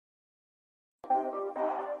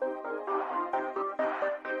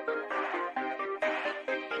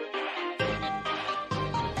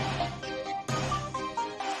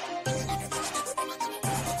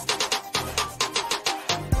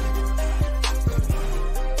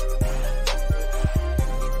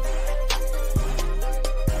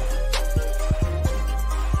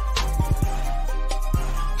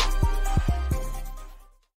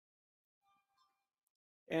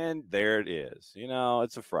There it is.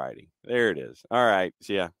 It's a Friday. There it is. All right.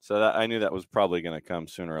 Yeah. So I knew that was probably going to come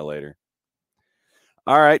sooner or later.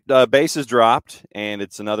 All right. Base is dropped, and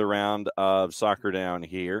it's another round of soccer down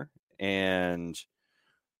here. And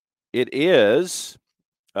it is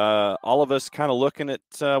all of us kind of looking at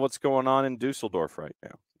what's going on in Dusseldorf right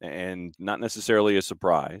now, and not necessarily a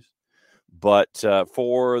surprise. But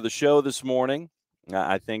for the show this morning,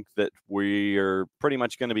 I think that we are pretty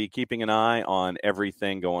much going to be keeping an eye on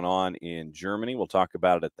everything going on in Germany. We'll talk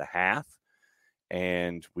about it at the half,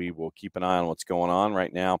 and we will keep an eye on what's going on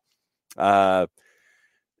right now.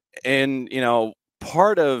 And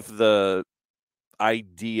part of the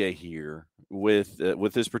idea here with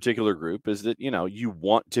this particular group is that you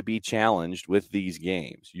want to be challenged with these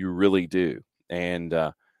games. You really do. And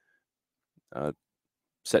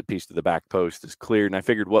set piece to the back post is cleared, and I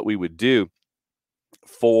figured what we would do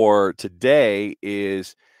for today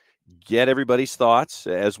is get everybody's thoughts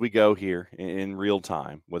as we go here in real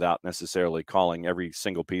time without necessarily calling every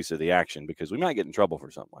single piece of the action, because we might get in trouble for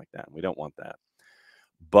something like that. We don't want that.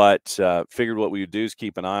 But figured what we would do is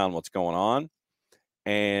keep an eye on what's going on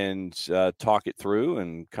and talk it through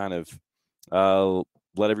and kind of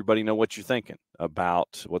let everybody know what you're thinking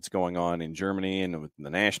about what's going on in Germany and with the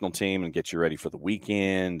national team, and get you ready for the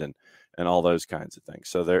weekend and all those kinds of things.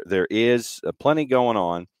 So there is plenty going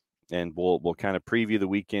on, and we'll kind of preview the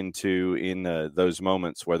weekend too in those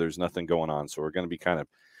moments where there's nothing going on. So we're going to be kind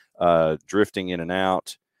of drifting in and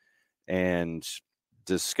out and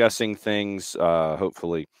discussing things.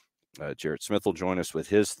 Hopefully, Jarrett Smith will join us with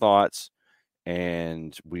his thoughts,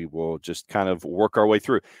 and we will just kind of work our way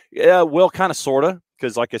through. Yeah, well, kind of, sort of,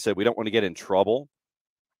 because like I said, we don't want to get in trouble.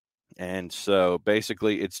 And so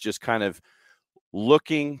basically it's just kind of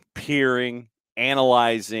looking, peering,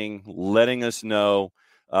 analyzing, letting us know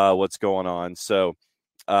what's going on. So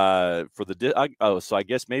for the so I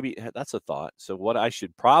guess maybe that's a thought. So what I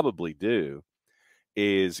should probably do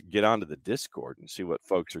is get onto the Discord and see what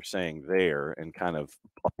folks are saying there and kind of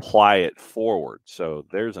apply it forward. So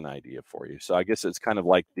there's an idea for you. So I guess it's kind of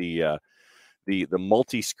like the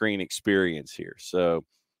multi-screen experience here. So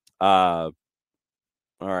all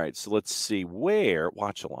right, so let's see where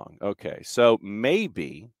watch along. Okay, so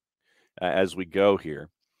maybe as we go here,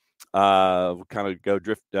 we'll kind of go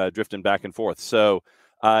drifting back and forth. So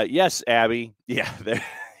yes, Abby, yeah, there.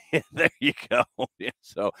 There you go. Yeah,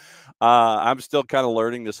 so I'm still kind of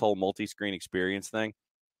learning this whole multi-screen experience thing.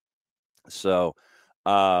 So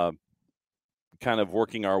kind of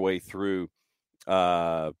working our way through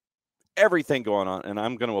everything going on. And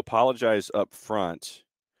I'm going to apologize up front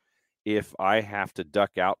if I have to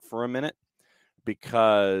duck out for a minute,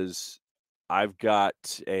 because I've got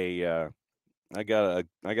I got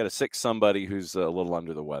a sick somebody who's a little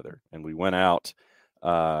under the weather, and we went out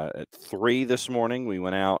at 3 this morning. We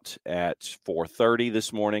went out at 4:30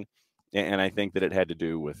 this morning, and I think that it had to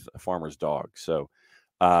do with a farmer's dog. So,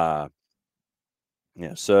 yeah.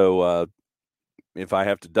 So if I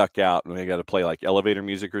have to duck out and I got to play like elevator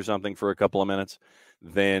music or something for a couple of minutes,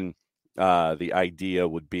 then the idea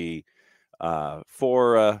would be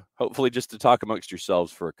for hopefully just to talk amongst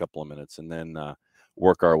yourselves for a couple of minutes and then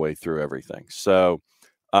work our way through everything. So,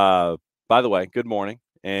 by the way, good morning.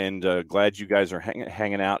 And glad you guys are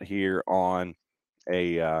hanging out here on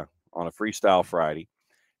a Freestyle Friday.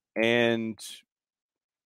 And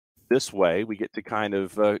this way we get to kind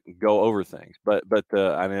of go over things. But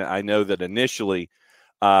I mean, I know that initially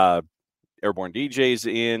Airborne DJ's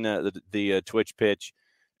in the Twitch pitch.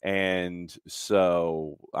 And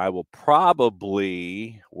so I will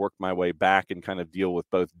probably work my way back and kind of deal with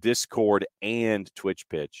both Discord and Twitch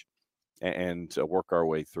pitch and work our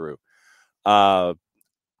way through.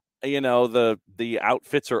 The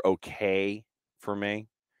outfits are okay for me.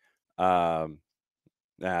 I've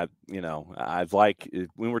like when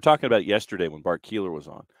we were talking about it yesterday when Bart Keeler was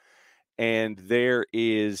on, and there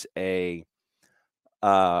is a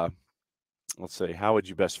let's say, how would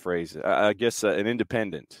you best phrase it? I guess an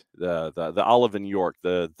independent, the Olive and York,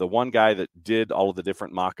 the one guy that did all of the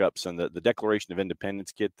different mock-ups and the Declaration of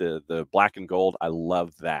Independence kit, the black and gold. I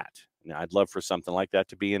love that. I'd love for something like that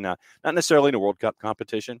to be in not necessarily in a World Cup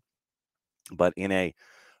competition, but in a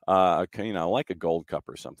like a Gold Cup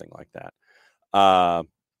or something like that.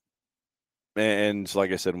 And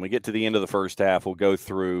like I said, when we get to the end of the first half, we'll go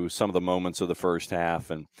through some of the moments of the first half,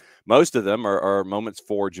 and most of them are moments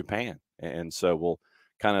for Japan. And so we'll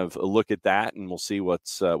kind of look at that, and we'll see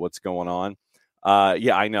what's going on.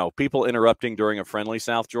 Yeah, I know people interrupting during a friendly,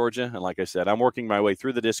 South Georgia, and like I said, I'm working my way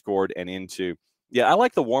through the Discord and into. Yeah, I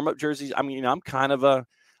like the warm-up jerseys. I mean, I'm kind of a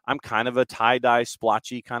tie-dye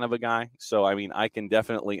splotchy kind of a guy, so I mean, I can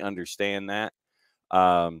definitely understand that.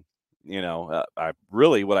 I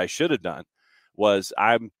really, what I should have done was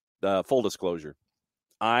full disclosure.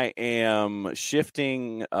 I am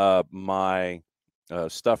shifting my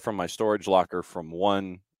stuff from my storage locker from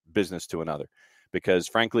one business to another, because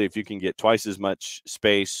frankly, if you can get twice as much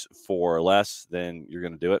space for less, then you're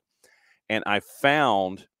going to do it. And I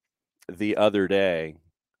found the other day,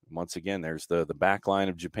 once again, there's the back line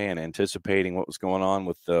of Japan anticipating what was going on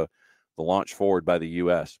with the launch forward by the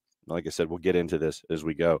U.S. Like I said, we'll get into this as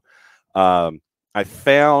we go. I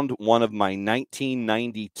found one of my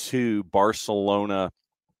 1992 Barcelona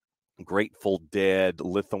Grateful Dead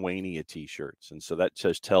Lithuania t-shirts. And so that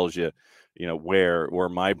just tells you, where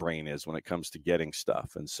my brain is when it comes to getting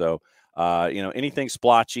stuff. And so, anything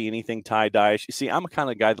splotchy, anything tie-dye. You see, I'm a kind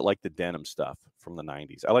of guy that like the denim stuff from the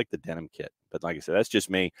 90s. I like the denim kit. But like I said, that's just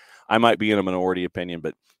me. I might be in a minority opinion,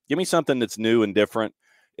 but give me something that's new and different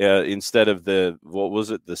instead of the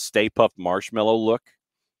Stay Puft Marshmallow look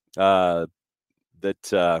that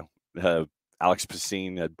Alex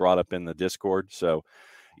Pacine had brought up in the Discord. So,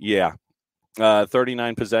 yeah,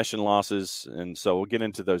 39 possession losses. And so we'll get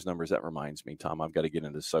into those numbers. That reminds me, Tom, I've got to get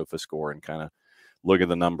into Sofa Score and kind of look at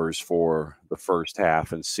the numbers for the first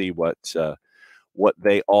half and see what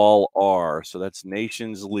they all are. So that's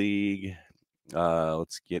Nations League.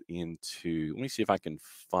 Let's get into, let me see if I can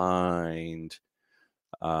find,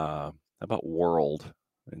 how about world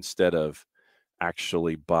instead of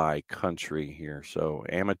actually by country here. So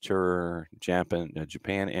amateur,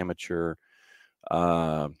 Japan amateur.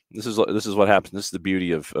 This is what happens. This is the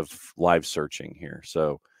beauty of live searching here.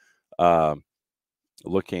 So,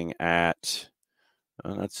 looking at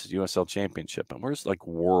that's USL Championship, and where's like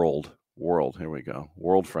world? Here we go.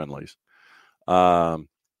 World friendlies. All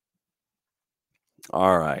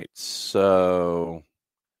right. So,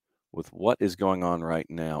 with what is going on right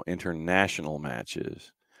now, international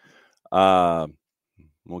matches.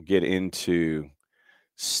 We'll get into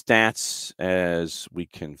stats as we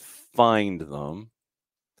can find them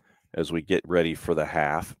as we get ready for the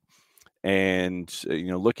half. And,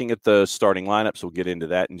 looking at the starting lineups, we'll get into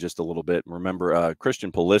that in just a little bit. Remember,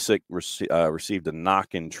 Christian Pulisic received a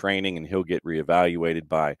knock in training, and he'll get reevaluated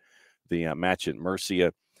by the match at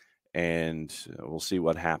Murcia. And we'll see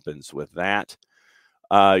what happens with that.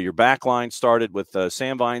 Your back line started with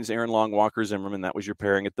Sam Vines, Aaron Long, Walker Zimmerman. That was your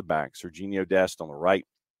pairing at the back. Serginho Dest on the right.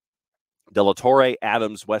 De La Torre,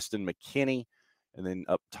 Adams, Weston, McKinney, and then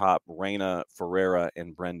up top, Reina, Ferreira,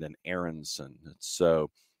 and Brendan Aronson. So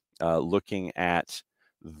looking at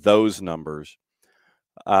those numbers,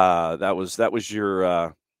 that was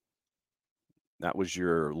your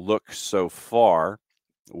look so far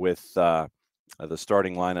with the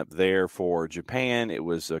starting lineup there for Japan. It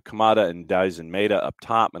was Kamada and Daisen Maeda up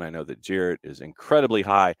top, and I know that Jarrett is incredibly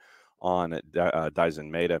high on Daisen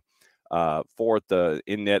Maeda. Fourth,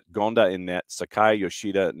 in net, Gonda in net, Sakai,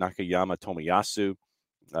 Yoshida, Nakayama, Tomiyasu.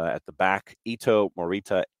 At the back, Ito,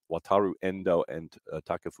 Morita, Wataru Endo, and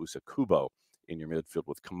Takefusa Kubo in your midfield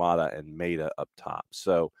with Kamada and Maeda up top.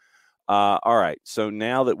 So, all right. So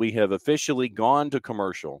now that we have officially gone to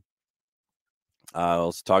commercial,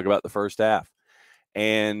 let's talk about the first half.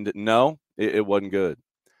 And no, it wasn't good.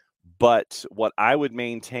 But what I would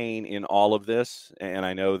maintain in all of this, and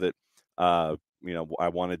I know that, I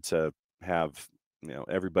wanted to have,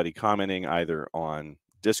 everybody commenting either on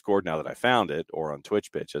Discord now that I found it or on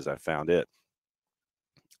Twitch Pitch as I found it.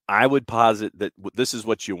 I would posit that this is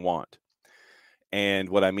what you want. And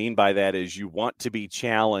what I mean by that is you want to be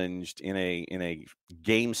challenged in a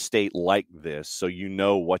game state like this so you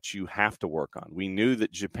know what you have to work on. We knew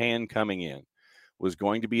that Japan coming in was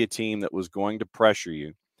going to be a team that was going to pressure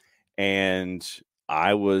you. And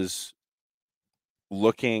I was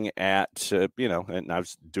looking at, and I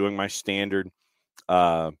was doing my standard,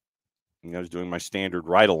 ride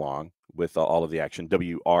along with all of the action,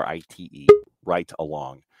 WRITE, right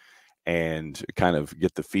along, and kind of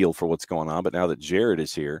get the feel for what's going on. But now that Jared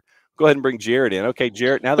is here, go ahead and bring Jared in. Okay,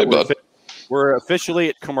 Jared, now that we're officially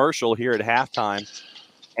at commercial here at halftime,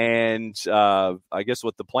 and I guess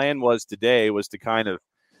what the plan was today was to kind of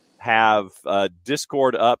have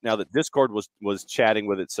Discord up now that Discord was chatting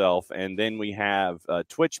with itself, and then we have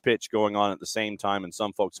Twitch Pitch going on at the same time, and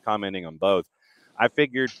some folks commenting on both. I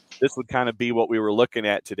figured this would kind of be what we were looking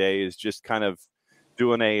at today, is just kind of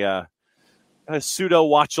doing a pseudo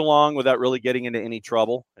watch along without really getting into any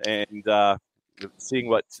trouble, and seeing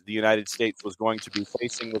what the United States was going to be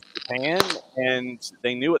facing with Japan. And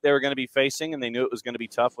they knew what they were going to be facing, and they knew it was going to be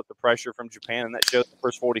tough with the pressure from Japan, and that showed the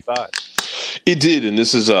first 45. It did, and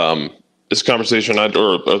this is this conversation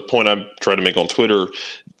or a point I tried to make on Twitter.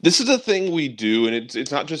 This is a thing we do, and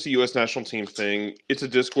it's not just a U.S. national team thing. It's a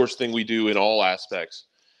discourse thing we do in all aspects.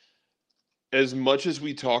 as much as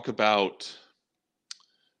we talk about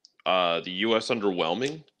the U.S.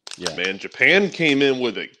 underwhelming, Yeah. man, Japan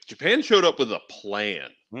showed up with a plan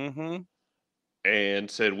Mm-hmm. and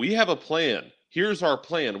said, "We have a plan. Here's our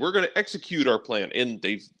plan. We're going to execute our plan," and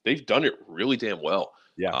they've done it really damn well.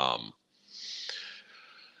 Yeah. Um,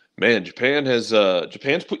 Man,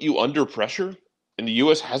 Japan's put you under pressure, and the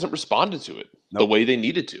U.S. hasn't responded to it the Nope. way they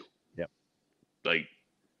needed to. Yep. Like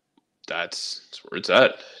that's where it's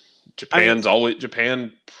at. I mean,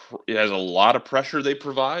 Japan has a lot of pressure they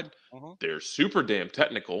provide. mhm. They're super damn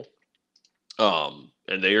technical, and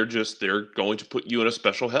they're going to put you in a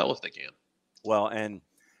special hell if they can. Well, and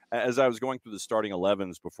as I was going through the starting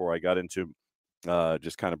 11s before I got into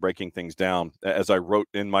just kind of breaking things down, as I wrote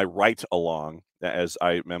in my write along, as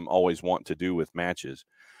I am always want to do with matches,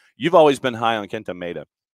 you've always been high on Kenta Maeda,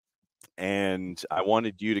 and I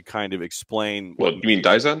wanted you to kind of explain what What you mean,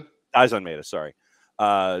 Daizan? Daizan Maeda, sorry.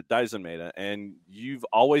 Daizan Maeda, and you've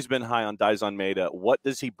always been high on Daizan Maeda. What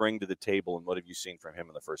does he bring to the table, and what have you seen from him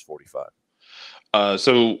in the first 45?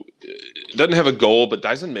 So it doesn't have a goal, but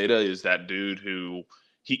Daisen Maeda is that dude who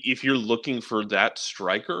if you're looking for that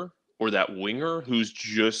striker or that winger who's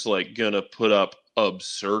just like gonna put up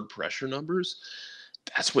absurd pressure numbers,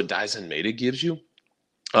 that's what Daisen Maeda gives you.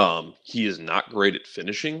 He is not great at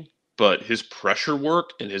finishing, but his pressure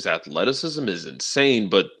work and his athleticism is insane.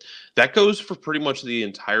 But that goes for pretty much the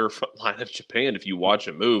entire front line of Japan. If you watch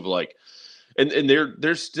him move, like, and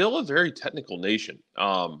they're still a very technical nation.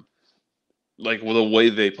 Like with the way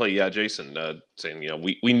they play. Yeah, Jason saying,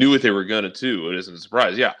 we knew what they were going to do. It isn't a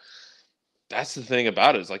surprise. Yeah, that's the thing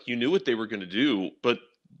about it. Is like you knew what they were going to do, but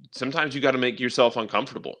sometimes you got to make yourself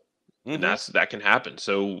uncomfortable, and Mm-hmm. that can happen.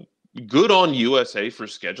 So good on USA for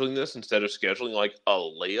scheduling this instead of scheduling like a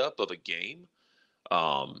layup of a game.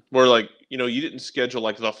 Where like you didn't schedule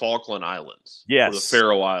like the Falkland Islands or the Yes,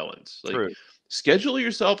 Faroe Islands. Like true. schedule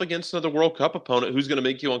yourself against another World Cup opponent who's going to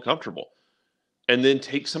make you uncomfortable and then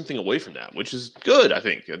take something away from that, which is good. I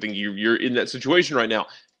think you're in that situation right now.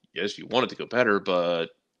 Yes, you want it to go better, but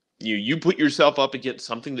you put yourself up against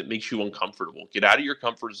something that makes you uncomfortable. Get out of your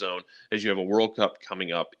comfort zone as you have a World Cup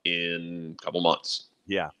coming up in a couple months.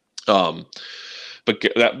 Yeah. Um, but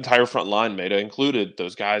that entire front line, Maeda included,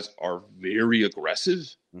 those guys are very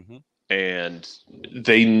aggressive Mm-hmm. and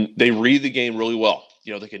they read the game really well.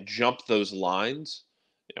 They can jump those lines.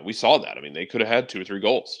 We saw that. I mean, they could have had 2 or 3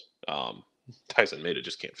 goals. Tyson Maeda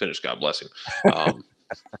just can't finish. God bless him. Um,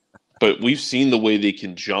 but we've seen the way they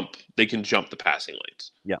can jump. They can jump the passing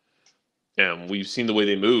lanes. Yeah. And we've seen the way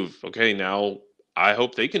they move. Okay, now I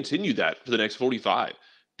hope they continue that for the next 45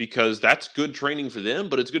 because that's good training for them,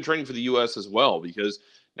 but it's good training for the U.S. as well because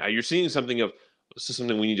now you're seeing something of this is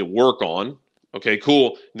something we need to work on. Okay,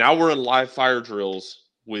 cool. Now we're in live fire drills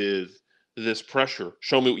with this pressure.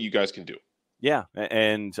 Show me what you guys can do. Yeah,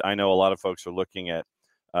 and I know a lot of folks are looking at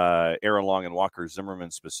Aaron Long and Walker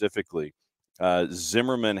Zimmerman specifically.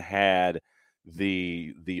 Zimmerman had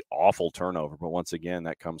the awful turnover, but once again,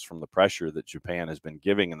 that comes from the pressure that Japan has been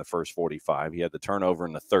giving in the first 45. He had the turnover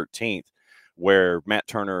in the 13th, where Matt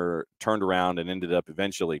Turner turned around and ended up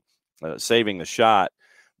eventually saving the shot.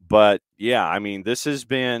 But yeah, I mean, this has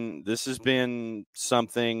been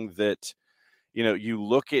something that you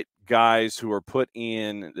look at guys who are put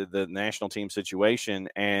in the national team situation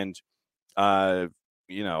and, uh,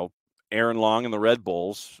 Aaron Long and the Red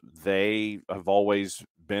Bulls, they have always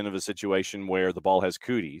been of a situation where the ball has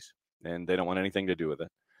cooties and they don't want anything to do with it.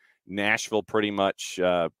 Nashville pretty much,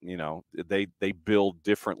 they build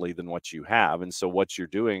differently than what you have. And so what you're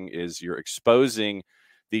doing is you're exposing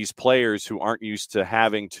these players who aren't used to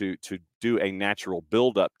having to do a natural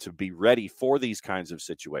buildup to be ready for these kinds of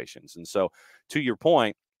situations. And so to your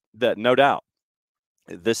point, that no doubt,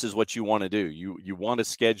 this is what you want to do. You want to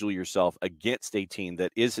schedule yourself against a team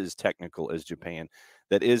that is as technical as Japan,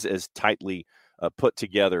 that is as tightly put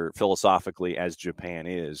together philosophically as Japan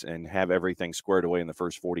is, and have everything squared away in the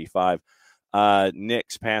first 45.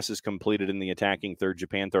 Nick's passes completed in the attacking third,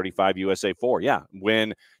 Japan 35, USA 4. Yeah,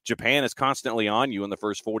 when Japan is constantly on you in the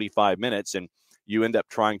first 45 minutes and you end up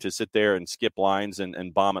trying to sit there and skip lines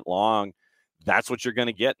and bomb it long, that's what you're going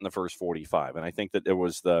to get in the first 45. And I think that there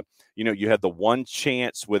was you had the one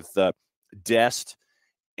chance with Dest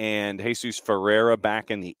and Jesus Ferreira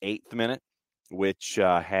back in the 8th minute, which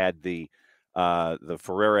had the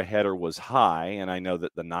Ferreira header was high. And I know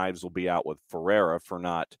that the knives will be out with Ferreira for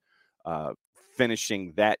not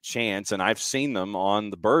finishing that chance. And I've seen them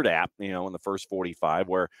on the Bird app, in the first 45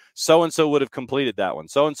 where so-and-so would have completed that one.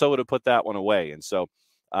 So-and-so would have put that one away. And so,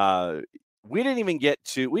 we didn't even get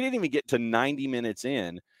to 90 minutes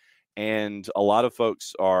in, and a lot of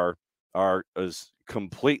folks are as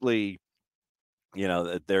completely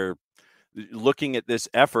that they're looking at this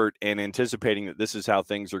effort and anticipating that this is how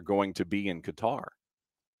things are going to be in Qatar.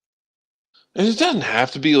 And it doesn't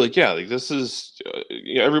have to be like, yeah, like this is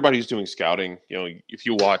everybody's doing scouting. If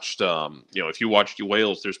you watched, if you watched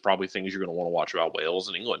Wales, there's probably things you're going to want to watch about Wales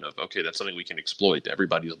and England. Okay, that's something we can exploit.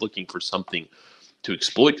 Everybody's looking for something to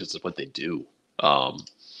exploit because it's what they do. You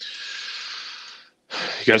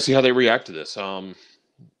got to see how they react to this.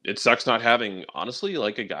 It sucks not having, honestly,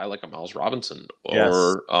 like a guy like a Miles Robinson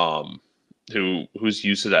or who's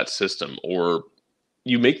used to that system. Or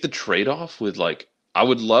you make the trade off with like, I'd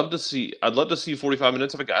love to see 45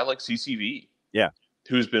 minutes of a guy like CCV. Yeah.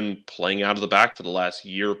 Who's been playing out of the back for the last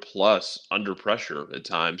year plus under pressure at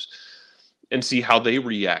times, and see how they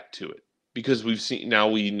react to it. Because we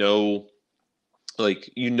know, like,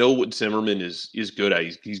 what Zimmerman is good at.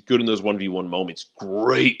 He's good in those 1v1 moments.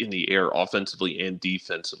 Great in the air, offensively and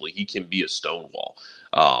defensively. He can be a stonewall.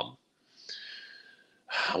 I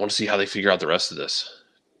want to see how they figure out the rest of this.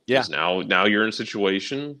 Yeah. Now you're in a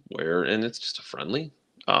situation where, and it's just a friendly.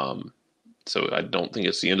 So I don't think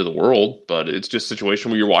it's the end of the world, but it's just a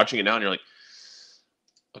situation where you're watching it now and you're like,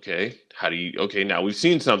 okay, now we've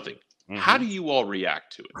seen something. Mm-hmm. How do you all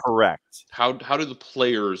react to it? Correct. How do the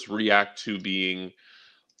players react to being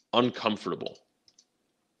uncomfortable?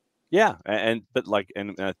 Yeah, and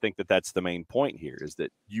I think that's the main point here is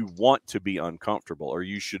that you want to be uncomfortable, or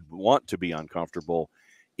you should want to be uncomfortable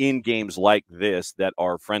in games like this that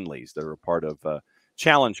are friendlies, that are a part of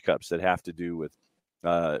challenge cups that have to do with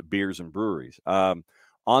beers and breweries. On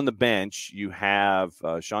the bench, you have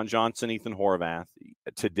Sean Johnson, Ethan Horvath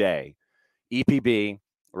today, EPB,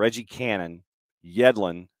 Reggie Cannon,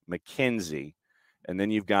 Yedlin, McKenzie, and then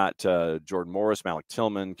you've got Jordan Morris, Malik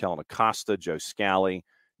Tillman, Kellen Acosta, Joe Scally,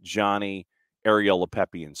 Johnny, Ariel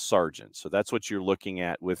Lepepe, and Sargent. So that's what you're looking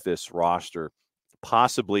at with this roster,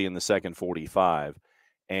 possibly in the second 45.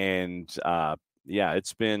 And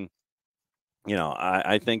it's been,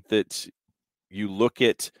 I think that you look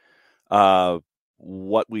at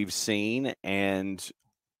what we've seen, and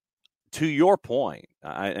to your point,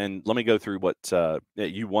 and let me go through what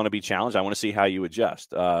you want to be challenged. I want to see how you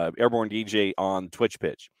adjust. Airborne DJ on Twitch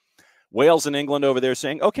Pitch. Wales and England over there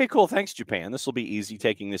saying, okay, cool, thanks, Japan. This will be easy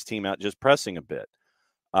taking this team out, just pressing a bit.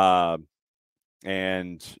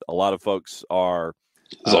 And a lot of folks are...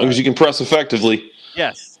 as long as you can press effectively.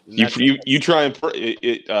 Yes. You try and...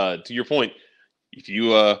 to your point, if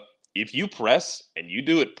you press and you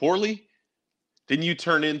do it poorly, then you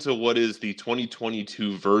turn into what is the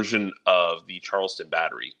 2022 version of the Charleston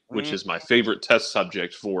Battery, which is my favorite test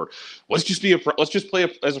subject for let's just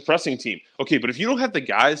play as a pressing team. Okay, but if you don't have the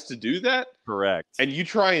guys to do that, correct, and you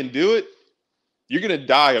try and do it, you're going to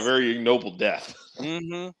die a very ignoble death.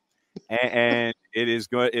 Mm-hmm. And it is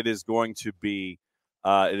going to be.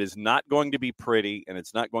 It is not going to be pretty, and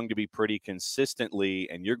it's not going to be pretty consistently,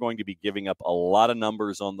 and you're going to be giving up a lot of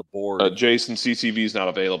numbers on the board. Jason, CCV is not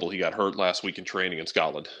available. He got hurt last week in training in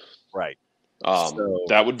Scotland. Right.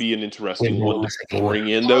 That would be an interesting one to bring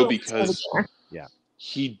in, though, because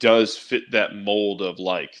he does fit that mold of,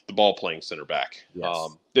 like, the ball-playing center back. Yes.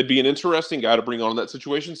 That'd be an interesting guy to bring on in that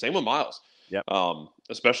situation. Same with Miles. Yep.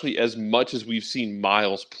 Especially as much as we've seen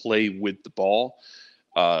Miles play with the ball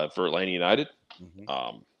for Atlanta United.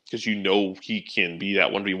 Because he can be that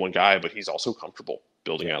 1v1 guy, but he's also comfortable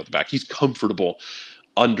building out of the back. He's comfortable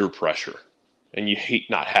under pressure, and you hate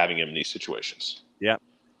not having him in these situations. Yeah,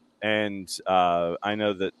 and I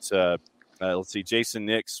know that let's see, Jason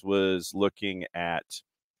Nix was looking at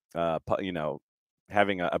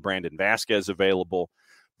having a Brandon Vasquez available,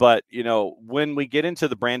 but when we get into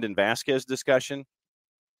the Brandon Vasquez discussion.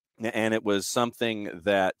 And it was something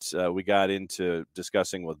that we got into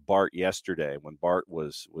discussing with Bart yesterday when Bart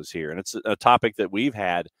was here. And it's a topic that we've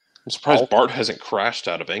had. I'm surprised Bart hasn't crashed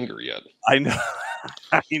out of anger yet. I know.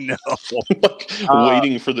 I know.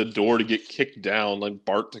 Waiting for the door to get kicked down, like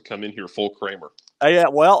Bart to come in here full Kramer. Yeah,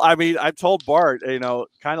 well, I mean, I told Bart, kind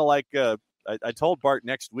of like I told Bart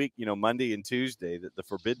next week, Monday and Tuesday, that the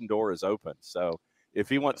forbidden door is open. So if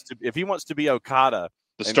he wants to be Okada,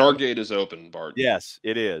 the Stargate is open, Bart. Yes,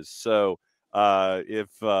 it is. So if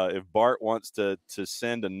Bart wants to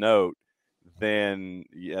send a note, then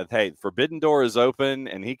hey, Forbidden Door is open,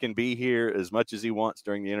 and he can be here as much as he wants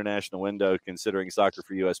during the international window, considering Soccer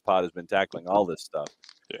for US Pod has been tackling all this stuff.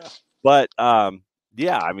 Yeah. But I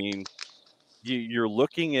mean, you're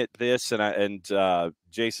looking at this, and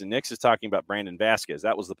Jason Nix is talking about Brandon Vasquez.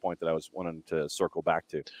 That was the point that I was wanting to circle back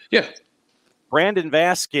to. Yeah. Brandon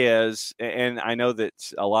Vasquez, and I know that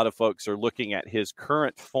a lot of folks are looking at his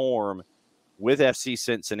current form with FC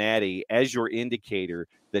Cincinnati as your indicator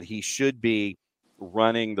that he should be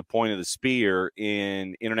running the point of the spear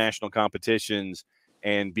in international competitions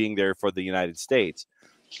and being there for the United States.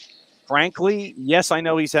 Frankly, yes, I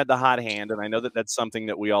know he's had the hot hand, and I know that that's something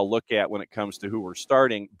that we all look at when it comes to who we're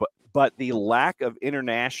starting, but the lack of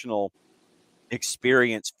international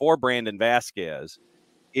experience for Brandon Vasquez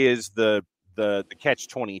is the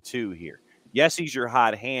catch-22 here. Yes, he's your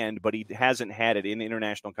hot hand, but he hasn't had it in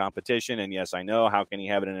international competition. And yes, I know, how can he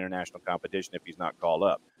have it in international competition if he's not called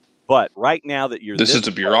up? But right now that you're this is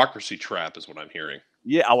a bureaucracy trap, is what I'm hearing.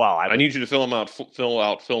 Yeah, well, I need you to fill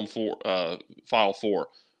out film 4, file 4.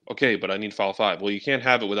 Okay, but I need file 5. Well, you can't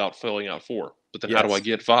have it without filling out 4. But then how do I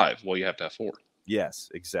get 5? Well, you have to have 4. Yes,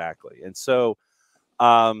 exactly. And so,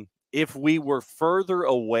 if we were further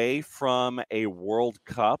away from a World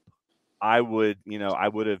Cup, I would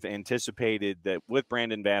have anticipated that with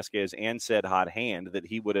Brandon Vasquez and said hot hand that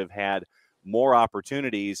he would have had more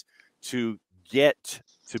opportunities to get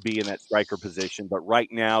to be in that striker position. But right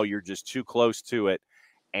now, you're just too close to it,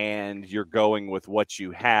 and you're going with what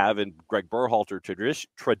you have. And Greg Berhalter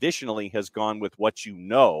traditionally has gone with what you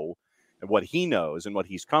know and what he knows and what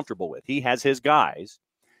he's comfortable with. He has his guys,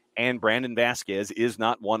 and Brandon Vasquez is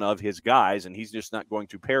not one of his guys, and he's just not going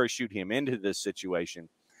to parachute him into this situation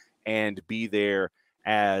and be there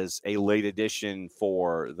as a late addition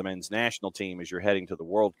for the men's national team as you're heading to the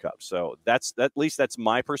World Cup. So at least that's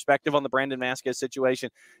my perspective on the Brandon Vasquez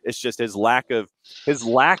situation. It's just his lack of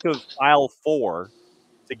file 4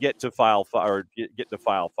 to get to file 5 or get to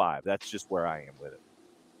file 5. That's just where I am with it.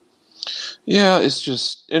 Yeah, it's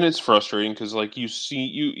just, and it's frustrating because, like, you see,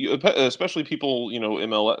 you especially people,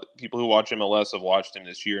 MLS people who watch MLS have watched him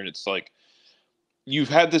this year, and it's like you've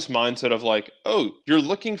had this mindset of like, oh, you're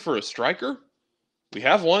looking for a striker? We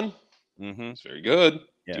have one. Mm-hmm. It's very good.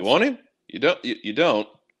 Yes. Do you want him? You don't. You don't.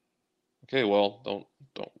 Okay, well,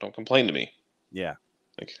 don't complain to me. Yeah.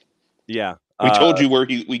 Yeah. We told you where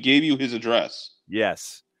we gave you his address.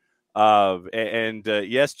 Yes.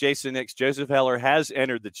 Yes, Jason Nix, Joseph Heller has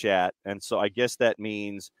entered the chat, and so I guess that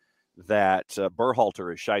means that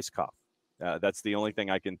Berhalter is Scheisskopf. That's the only thing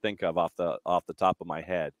I can think of off the top of my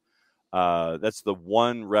head. That's the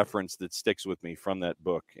one reference that sticks with me from that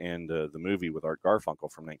book and the movie with Art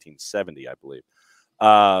Garfunkel from 1970, I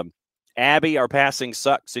believe. Abby, our passing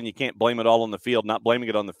sucks, and you can't blame it all on the field. Not blaming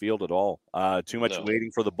it on the field at all. Too much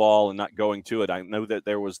waiting for the ball and not going to it. I know that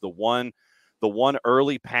there was the one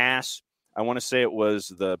early pass. I want to say it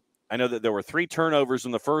was I know that there were 3 turnovers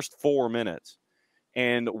in the first 4 minutes,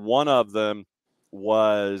 and one of them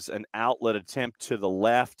was an outlet attempt to the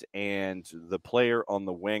left, and the player on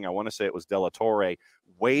the wing, I want to say it was De La Torre,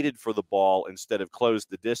 waited for the ball instead of closed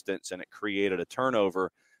the distance, and it created a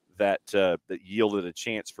turnover that yielded a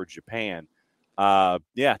chance for Japan.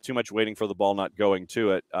 Too much waiting for the ball, not going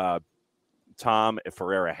to it. Tom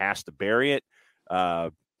Ferreira has to bury it.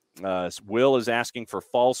 Will is asking for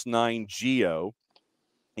false 9 Geo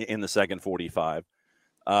in the second 45.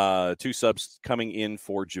 2 subs coming in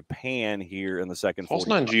for Japan here in the second. False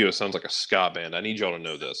 9 Geo sounds like a ska band. I need y'all to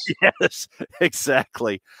know this. Yes,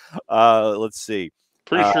 exactly. Let's see.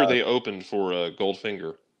 Pretty sure they opened for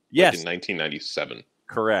Goldfinger. Yes, in 1997.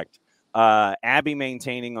 Correct. Abby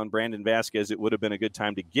maintaining on Brandon Vasquez, it would have been a good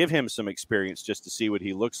time to give him some experience just to see what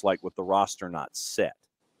he looks like with the roster not set.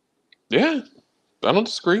 Yeah, I don't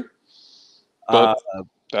disagree. But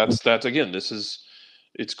that's again,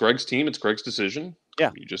 it's Greg's team, it's Greg's decision. Yeah.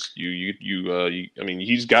 I mean,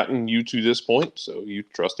 he's gotten you to this point, so you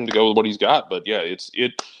trust him to go with what he's got. But yeah,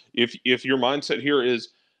 if your mindset here is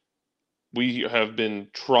we have been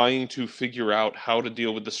trying to figure out how to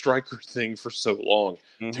deal with the striker thing for so long.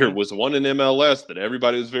 Mm-hmm. There was one in MLS that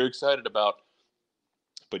everybody was very excited about,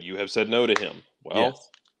 but you have said no to him. Well, yes.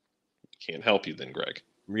 Can't help you then, Greg.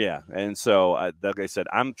 Yeah, and so, like I said,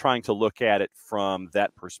 I'm trying to look at it from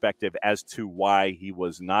that perspective as to why he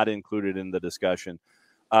was not included in the discussion.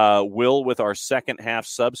 Will, with our second half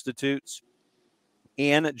substitutes,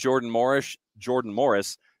 in Jordan Morris,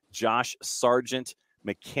 Josh Sargent,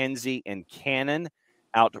 McKenzie, and Cannon,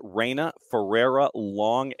 out Reyna, Ferreira,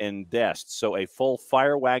 Long, and Dest. So a full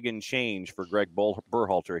fire wagon change for Greg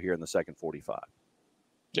Berhalter here in the second 45.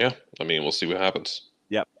 Yeah, I mean, we'll see what happens.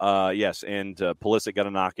 Yep. Yes, and Pulisic got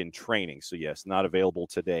a knock in training, so yes, not available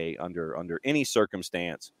today under any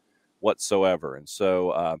circumstance whatsoever. And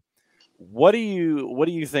so, what do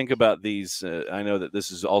you think about these? I know that this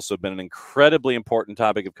has also been an incredibly important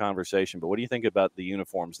topic of conversation, but what do you think about the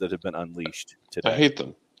uniforms that have been unleashed today? I hate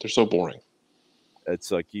them. They're so boring.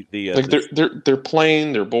 It's like they're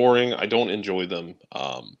plain. They're boring. I don't enjoy them.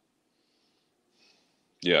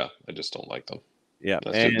 Yeah, I just don't like them. Yeah,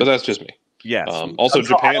 but that's just me. Yes. Also,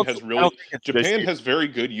 I don't think it's this Japan year. has very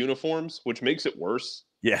good uniforms, which makes it worse.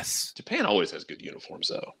 Yes. Japan always has good uniforms,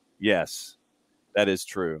 though. Yes, that is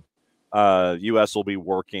true. U.S. will be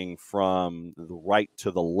working from the right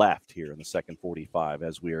to the left here in the second 45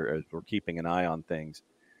 as we're keeping an eye on things.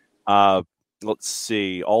 Let's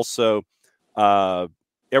see. Also,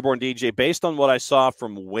 Airborne DJ, based on what I saw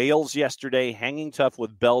from Wales yesterday, hanging tough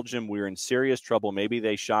with Belgium, we're in serious trouble. Maybe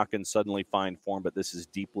they shock and suddenly find form, but this is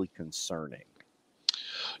deeply concerning.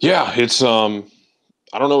 Yeah, it's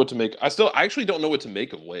I don't know what to make. I actually don't know what to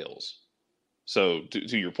make of Wales. So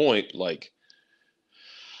to your point, like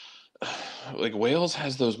Wales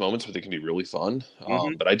has those moments where they can be really fun,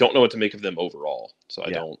 but I don't know what to make of them overall. So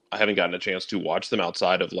Yeah. I haven't gotten a chance to watch them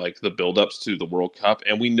outside of like the buildups to the World Cup.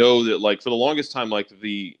 And we know that like for the longest time, like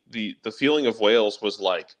the feeling of Wales was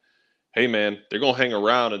like, hey man, they're gonna hang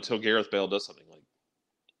around until Gareth Bale does something.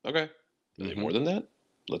 Like, okay, are they more than that?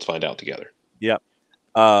 Let's find out together. Yep.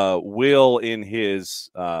 Will in his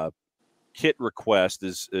kit request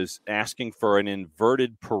is asking for an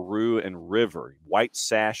inverted Peru and river, white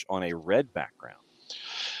sash on a red background.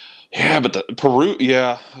 Yeah, but the Peru,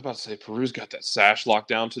 yeah, I'm about to say Peru's got that sash locked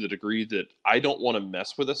down to the degree that I don't want to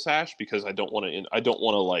mess with a sash because I don't want to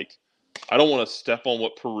step on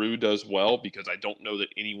what Peru does well because I don't know that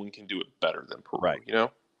anyone can do it better than Peru. Right. You know?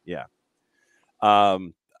 Yeah.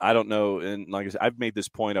 I don't know, and like I said, I've made this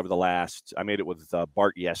point over I made it with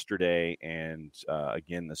Bart yesterday and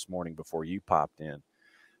again this morning before you popped in.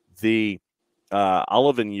 The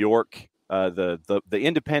Olive and York, the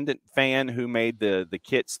independent fan who made the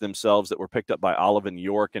kits themselves that were picked up by Olive and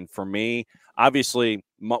York, and for me, obviously,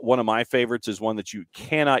 one of my favorites is one that you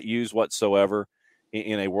cannot use whatsoever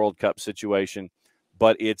in a World Cup situation,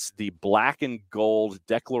 but it's the black and gold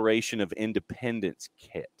Declaration of Independence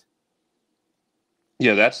kit.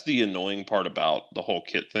 Yeah, that's the annoying part about the whole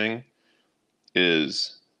kit thing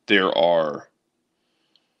is there are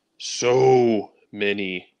so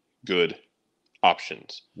many good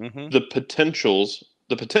options. The potential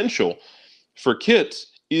for kits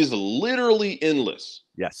is literally endless.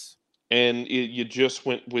 Yes. And you just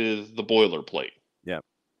went with the boilerplate. Yeah.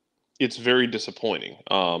 It's very disappointing.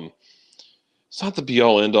 It's not the be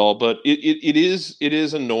all end all, but it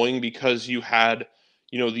is annoying because you had,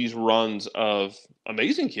 these runs of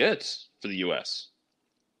amazing kits for the US.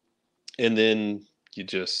 And then you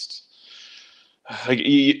just like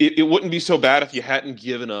it wouldn't be so bad if you hadn't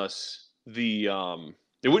given us it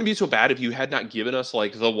wouldn't be so bad if you had not given us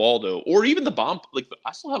like the Waldo or even the bomb. Like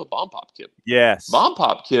I still have a bomb pop kit. Yes. Bomb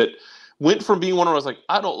pop kit went from being one where I was like,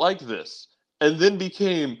 I don't like this, and then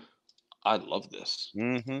became, I love this.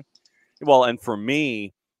 Well, and for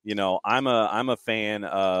me, I'm a fan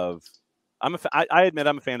of. I admit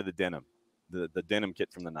I'm a fan of the denim, the denim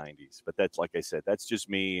kit from the '90s. But that's, like I said, that's just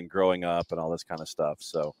me and growing up and all this kind of stuff.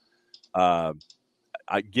 So, I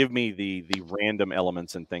give me the random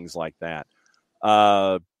elements and things like that.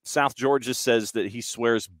 South Georgia says that he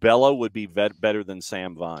swears Bella would be better than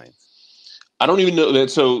Sam Vines. I don't even know that.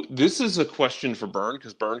 So this is a question for Byrne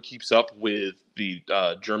because Byrne keeps up with the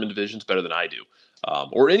German divisions better than I do,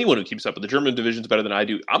 or anyone who keeps up with the German divisions better than I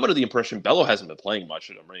do. I'm under the impression Bello hasn't been playing much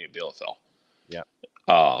at Armenia Bielefeld. Yeah.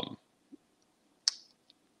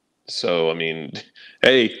 So I mean,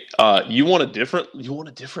 hey, you want a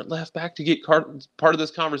different left back to get part of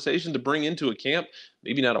this conversation to bring into a camp?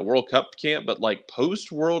 Maybe not a World Cup camp, but like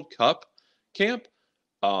post World Cup camp.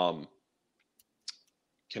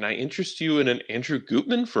 Can I interest you in an Andrew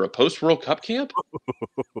Gutman for a post World Cup camp?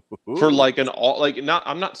 For like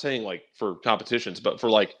I'm not saying like for competitions, but for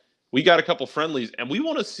like we got a couple friendlies and we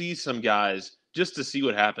want to see some guys just to see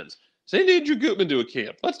what happens. Send Andrew Gutman to a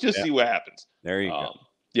camp. Let's just see what happens. There you go.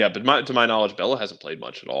 Yeah, but to my knowledge, Bella hasn't played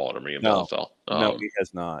much at all at Armenia Bielefeld. No, he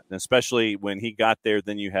has not. And especially when he got there,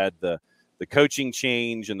 then you had the coaching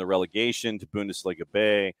change and the relegation to Bundesliga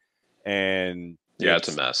B, and it's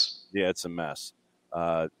a mess. Yeah, it's a mess.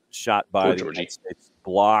 Shot by the United States,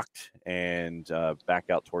 blocked, and back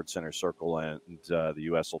out towards center circle, and the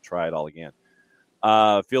U.S. will try it all again.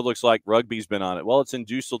 Field looks like rugby's been on it. Well, it's in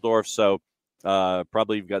Dusseldorf, so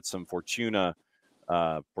probably you've got some Fortuna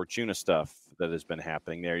stuff that has been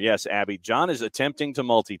happening there. Yes, Abby, John is attempting to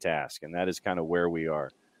multitask, and that is kind of where we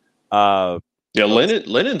are.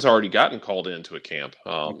 Lennon's already gotten called into a camp.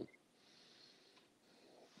 I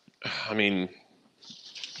mean,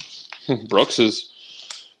 Brooks is.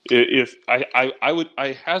 If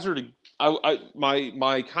I hazard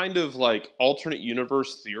my kind of like alternate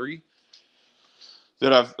universe theory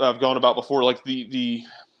that I've gone about before, like the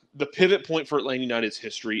pivot point for Atlanta United's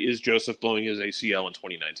history is Joseph blowing his ACL in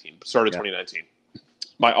 2019, start of 2019.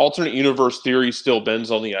 my alternate universe theory still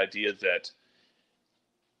bends on the idea that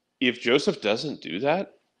if Joseph doesn't do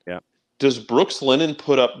that, Yeah. does Brooks Lennon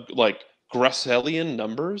put up like Gresselian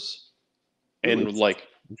numbers Ooh, and like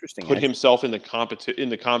interesting. put himself in the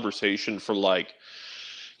conversation for like,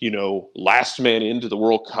 last man into the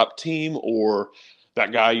World Cup team, or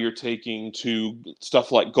that guy you're taking to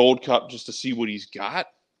stuff like Gold Cup just to see what he's got?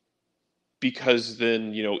 Because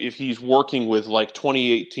then, if he's working with like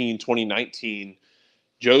 2018, 2019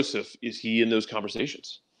 Joseph, is he in those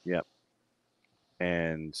conversations? Yep.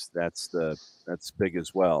 And that's big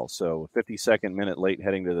as well. So 52nd minute late,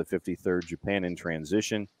 heading to the 53rd, Japan in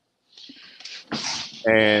transition.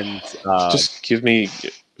 And just give me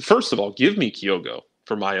Kyogo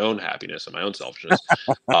for my own happiness and my own selfishness.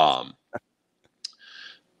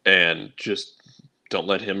 And just don't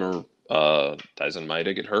let him or Daisen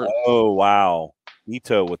Maeda get hurt. Oh wow,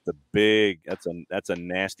 Ito with the big. That's a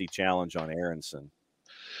nasty challenge on Aronson.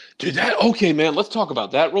 Dude, okay, man. Let's talk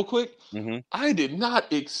about that real quick. Mm-hmm. I did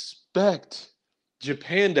not expect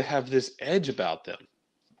Japan to have this edge about them.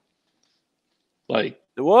 Like,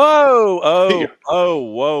 whoa,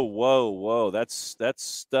 whoa. That's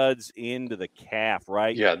studs into the calf,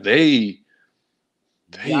 right? Yeah, they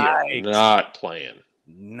are not playing.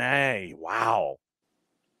 Nay, wow.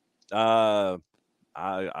 I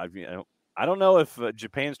don't know if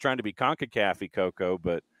Japan's trying to be CONCACAF-y, Coco,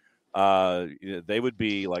 but they would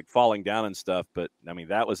be like falling down and stuff. But I mean,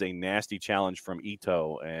 that was a nasty challenge from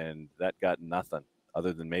Ito, and that got nothing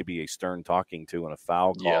other than maybe a stern talking to and a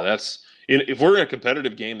foul call. Yeah, if we're in a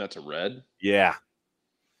competitive game, that's a red. Yeah,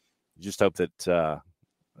 just hope that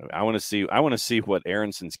I want to see what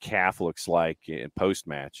Aronson's calf looks like in post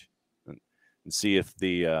match, and see if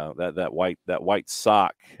the that white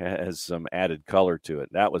sock has some added color to it.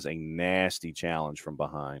 That was a nasty challenge from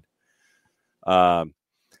behind.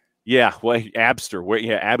 Yeah, well,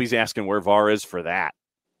 Abster, Abby's asking where VAR is for that.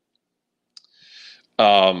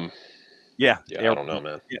 Yeah, I don't know,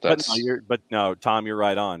 man. Yeah, but no, Tom, you're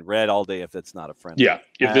right on. Red all day if it's not a friendly. Yeah,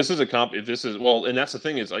 if this is and that's the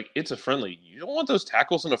thing is like it's a friendly. You don't want those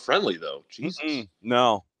tackles in a friendly though. Jesus,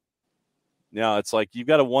 no, it's like you've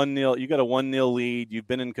got a 1-0 lead. You've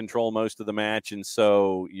been in control most of the match, and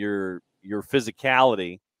so your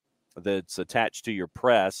physicality that's attached to your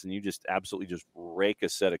press, and you just absolutely just rake a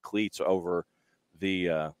set of cleats over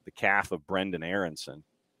the calf of Brendan Aronson.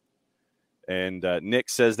 And Nick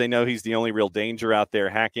says they know he's the only real danger out there.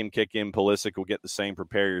 Hack him, kick him. Pulisic will get the same.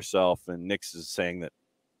 Prepare yourself. And Nick's is saying that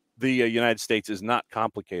the United States is not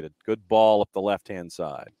complicated. Good ball up the left-hand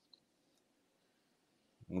side.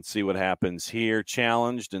 Let's see what happens here.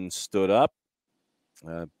 Challenged and stood up.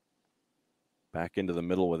 Back into the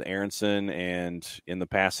middle with Aronson and in the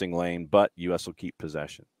passing lane, but U.S. will keep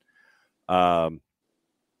possession. So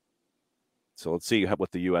let's see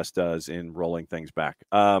what the U.S. does in rolling things back.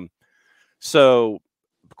 So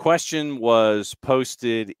the question was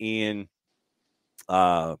posted in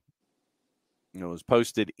the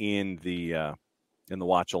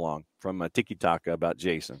watch along from Tiki Taka about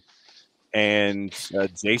Jason. And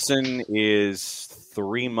Jason is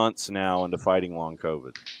 3 months now into fighting long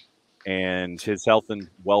COVID. And his health and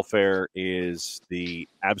welfare is the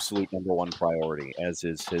absolute number one priority, as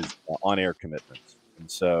is his on-air commitments. And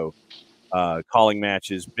so calling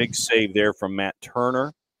matches, big save there from Matt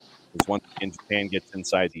Turner. Because once again, Japan gets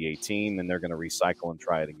inside the 18, then they're going to recycle and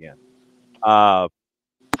try it again. Long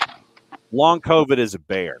COVID is a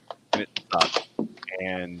bear, and it sucks.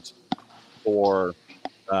 And for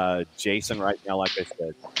Jason right now, like I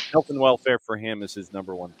said, health and welfare for him is his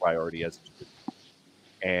number one priority as a.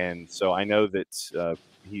 And so I know that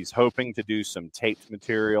he's hoping to do some taped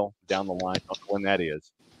material down the line. I don't know when that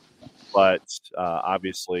is. But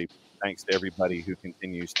obviously, thanks to everybody who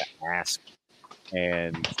continues to ask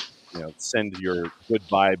and send your good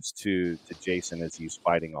vibes to Jason as he's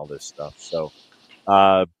fighting all this stuff. So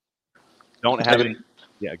don't have any.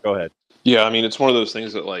 Yeah, go ahead. Yeah, I mean, it's one of those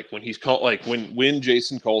things that like when he's called, like when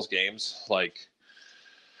Jason calls games, like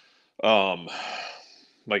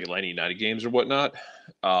Atlanta United games or whatnot,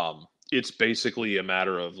 it's basically a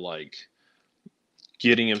matter of like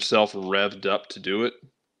getting himself revved up to do it.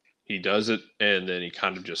 He does it, and then he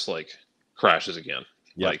kind of just like crashes again.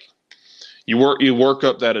 Yep. Like you work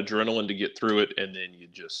up that adrenaline to get through it, and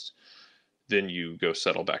then you go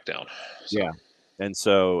settle back down. So. Yeah. And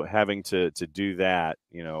so having to do that,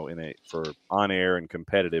 for on-air and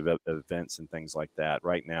competitive events and things like that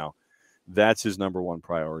right now, that's his number one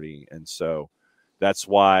priority. And so that's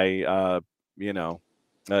why,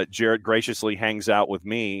 Jared graciously hangs out with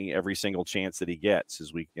me every single chance that he gets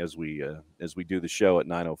as we do the show at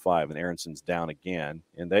 9:05, and Aronson's down again.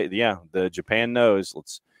 And the Japan knows.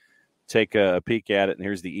 Let's take a peek at it. And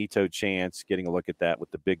here's the Ito chance, getting a look at that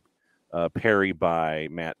with the big parry by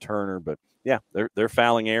Matt Turner. But yeah, they're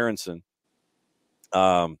fouling Aronson,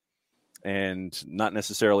 and not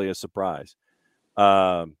necessarily a surprise.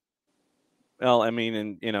 Well, I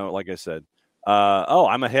mean, and like I said.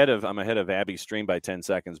 I'm ahead of Abby's stream by 10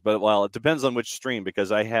 seconds, but it depends on which stream,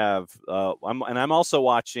 because I have I'm also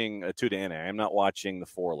watching a 2 to NA. I'm not watching the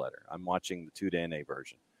 4-letter. I'm watching the 2 to NA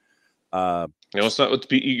version. It's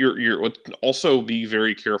not. You're also be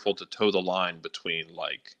very careful to toe the line between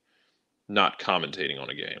like not commentating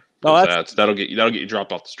on a game. That'll get you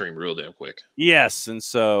dropped off the stream real damn quick. Yes, and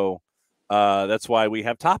so that's why we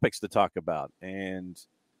have topics to talk about, and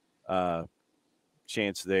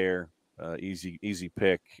chance there. Easy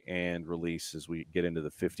pick and release as we get into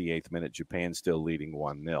the 58th minute. Japan still leading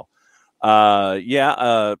 1-0.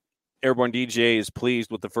 Airborne DJ is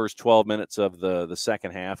pleased with the first 12 minutes of the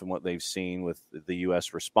second half and what they've seen with the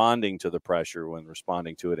U.S. responding to the pressure when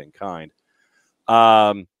responding to it in kind.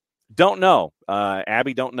 Don't know.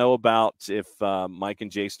 Abby, don't know about if Mike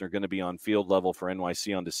and Jason are going to be on field level for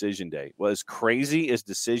NYC on decision day. Well, as crazy as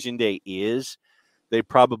decision day is, they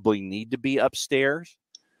probably need to be upstairs.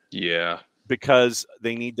 Yeah. Because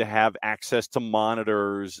they need to have access to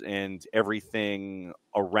monitors and everything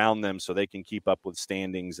around them so they can keep up with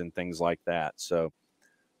standings and things like that. So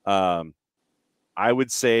I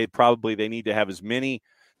would say probably they need to have as many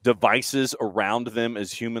devices around them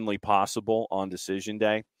as humanly possible on decision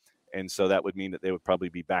day. And so that would mean that they would probably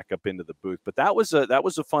be back up into the booth. But that was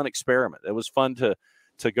a fun experiment. It was fun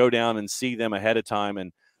to go down and see them ahead of time,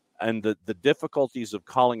 and the difficulties of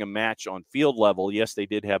calling a match on field level. Yes, they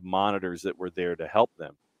did have monitors that were there to help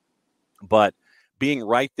them, but being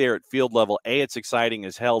right there at field level, it's exciting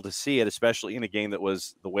as hell to see it, especially in a game that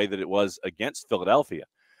was the way that it was against Philadelphia.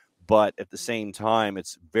 But at the same time,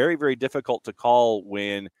 it's very, very difficult to call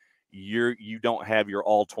when you don't have your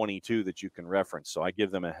all 22 that you can reference. So I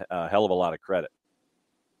give them a hell of a lot of credit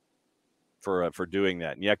for doing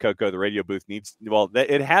that. And yeah, Coco, the radio booth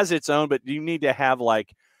it has its own, but you need to have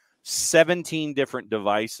like 17 different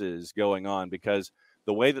devices going on, because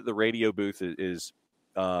the way that the radio booth is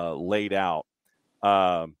laid out,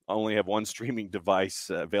 only have one streaming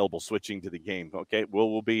device available switching to the game. Okay,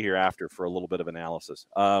 we'll be here after for a little bit of analysis.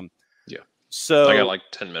 So I got like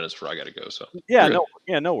 10 minutes before I got to go. So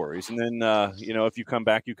no worries. And then if you come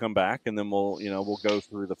back, and then we'll go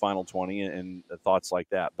through the final 20 and thoughts like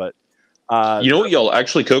that. But what, y'all,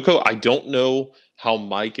 actually, Coco, I don't know how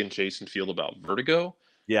Mike and Jason feel about Vertigo.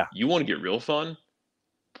 Yeah, you want to get real fun?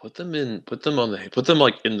 Put them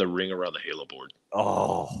like in the ring around the Halo board.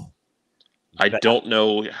 Oh, I don't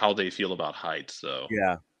know how they feel about heights though.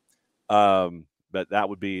 Yeah, but that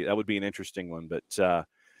would be an interesting one. But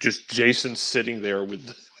just Jason sitting there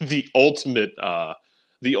with the ultimate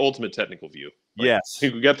technical view. Yes,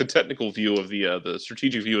 we got the technical view of the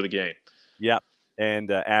strategic view of the game. Yeah, and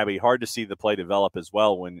Abby, hard to see the play develop as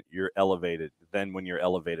well when you're elevated than when you're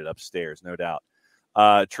elevated upstairs, no doubt.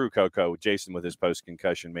 True, Coco. Jason with his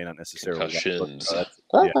post-concussion may not necessarily. Concussions.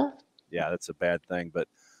 That's a bad thing. But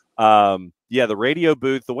the radio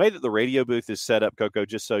booth, the way that the radio booth is set up, Coco,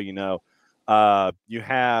 just so you know, you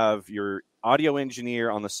have your audio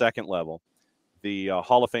engineer on the second level, the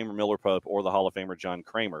Hall of Famer Miller Pope or the Hall of Famer John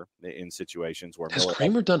Kramer in situations where has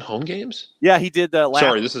Kramer done home games? Yeah, he did.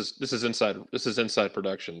 Sorry, this is inside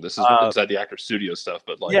production. This is inside the actor studio stuff.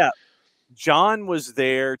 But John was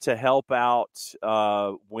there to help out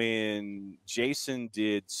when Jason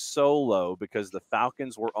did solo, because the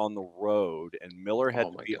Falcons were on the road and Miller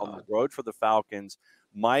had to be on the road for the Falcons.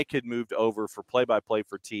 Mike had moved over for play-by-play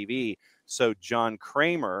for TV. So John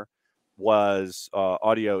Kramer was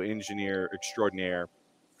audio engineer extraordinaire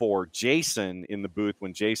for Jason in the booth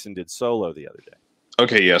when Jason did solo the other day.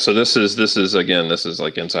 Okay, yeah. So this is like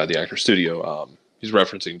inside the actor studio. He's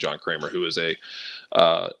referencing John Kramer, who is an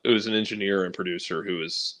engineer and producer who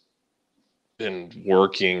has been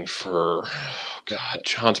working for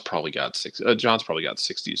John's probably got 60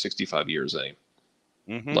 to 65 years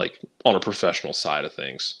like on a professional side of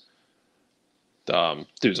things.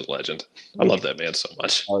 Dude's a legend. I love that man so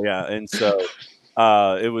much. Oh yeah, and so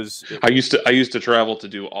it was. I used to travel to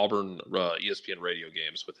do Auburn ESPN radio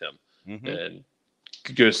games with him, and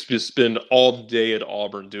just spend all day at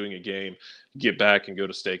Auburn doing a game, get back and go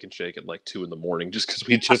to Steak and Shake at like 2 a.m. just because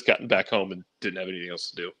we'd just gotten back home and didn't have anything else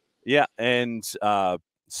to do. Yeah, and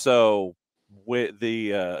so with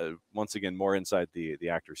the once again more inside the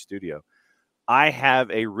actor studio. I have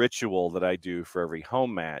a ritual that I do for every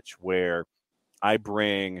home match where I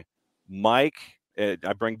bring Mike.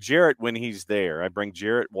 I bring Jarrett when he's there. I bring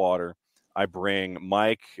Jarrett water. I bring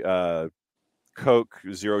Mike Coke,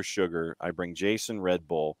 zero sugar. I bring Jason Red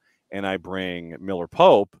Bull, and I bring Miller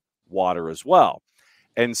Pope water as well.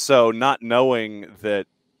 And so, not knowing that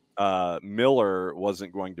Miller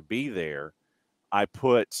wasn't going to be there, I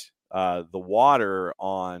put the water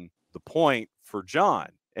on the point for John,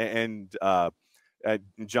 and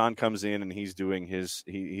John comes in and he's doing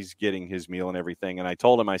he's getting his meal and everything. And I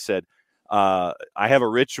told him, I said, I have a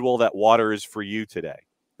ritual that water is for you today.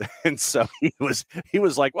 And so he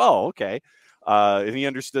was like, "Well, okay," and he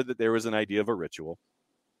understood that there was an idea of a ritual,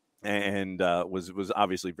 and was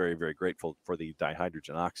obviously very, very grateful for the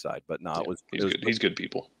dihydrogen oxide. But no, he's good. He's good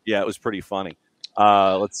people. Yeah, it was pretty funny.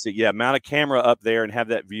 Let's see. Yeah, mount a camera up there and have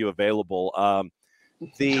that view available.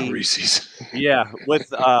 Reese's. Yeah,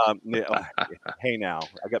 with hey, now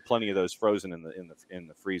I got plenty of those frozen in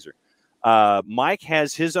the freezer. Mike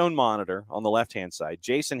has his own monitor on the left hand side.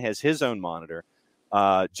 Jason has his own monitor.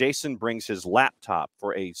 Jason brings his laptop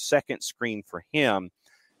for a second screen for him.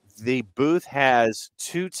 The booth has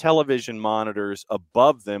 2 television monitors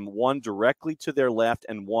above them, one directly to their left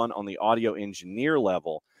and one on the audio engineer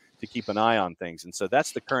level to keep an eye on things. And so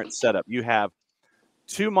that's the current setup. You have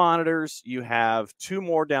 2 monitors, you have 2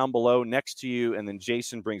 more down below next to you, and then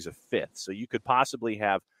Jason brings a 5th. So you could possibly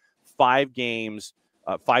have 5 games,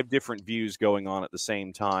 5 different views going on at the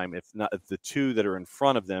same time, if the 2 that are in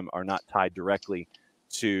front of them are not tied directly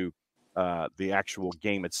to the actual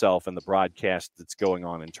game itself and the broadcast that's going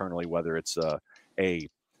on internally, whether it's a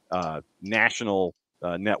national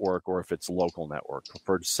network or if it's a local network.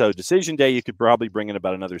 So Decision Day, you could probably bring in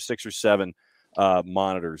about another 6 or 7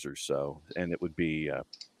 monitors or so, and it would be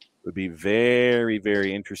very,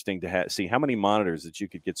 very interesting to see how many monitors that you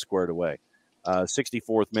could get squared away.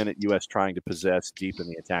 64th minute, U.S. trying to possess deep in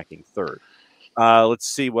the attacking third. Let's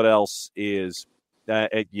see what else is.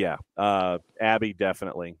 Abby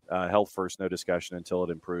definitely health first, no discussion until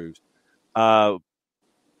it improves.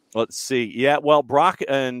 Let's see. Yeah, well, Brock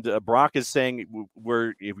is saying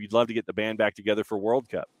we'd love to get the band back together for World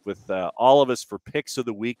Cup with all of us for picks of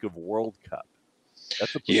the week of World Cup.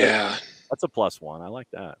 That's a plus one. I like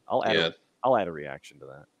that. I'll add a reaction to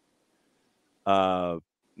that.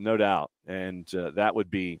 No doubt, and that would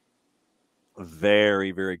be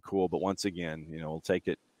very, very cool. But once again, we'll take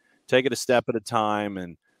it a step at a time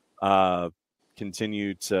and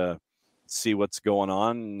continue to see what's going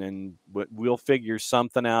on, and we'll figure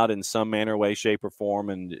something out in some manner, way, shape, or form.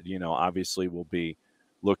 And obviously, we'll be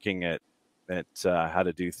looking at how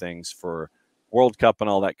to do things for World Cup and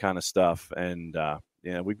all that kind of stuff. And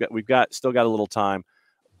we've still got a little time,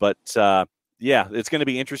 but it's going to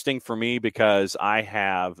be interesting for me because I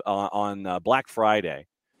have on Black Friday.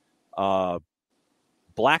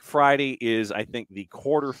 Black Friday is, I think, the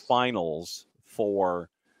quarterfinals for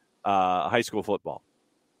high school football.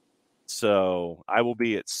 So I will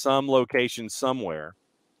be at some location somewhere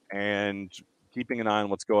and keeping an eye on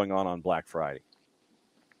what's going on Black Friday.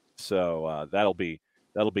 So that'll be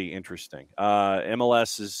interesting.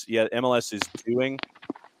 MLS is doing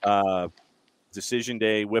Decision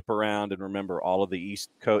Day whip around, and remember, all of the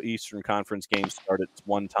Eastern Conference games start at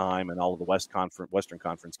one time, and all of the Western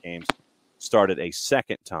Conference games start at a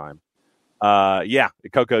second time.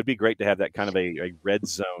 Coco, it'd be great to have that kind of a red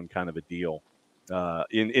zone kind of a deal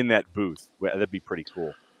in that booth. That'd be pretty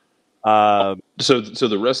cool. So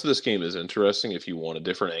the rest of this game is interesting if you want a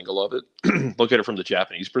different angle of it. Look at it from the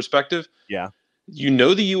Japanese perspective. Yeah.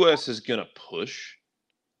 The U.S. is going to push.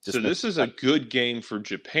 So this is a good game for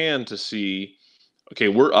Japan to see, okay,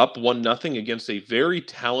 we're up 1-0 against a very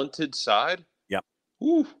talented side. Yep.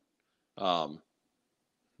 Woo.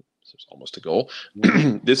 This is almost a goal.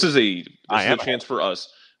 This is a chance for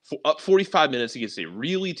us. Up 45 minutes against a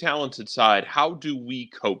really talented side. How do we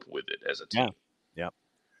cope with it as a team? Yeah.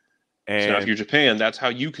 And so now if you're Japan, that's how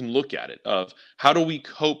you can look at it. Of how do we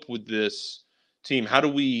cope with this team? How do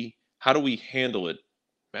we handle it?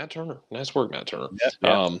 Matt Turner, nice work, Matt Turner.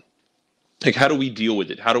 Yeah. How do we deal with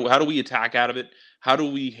it? How do we attack out of it? How do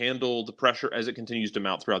we handle the pressure as it continues to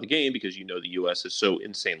mount throughout the game? Because the U.S. is so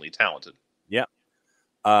insanely talented. Yeah.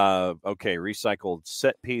 Okay, recycled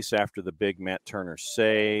set piece after the big Matt Turner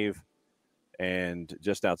save, and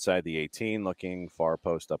just outside the 18, looking far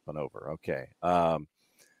post up and over. Okay.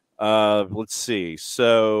 Let's see.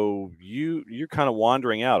 So you're kind of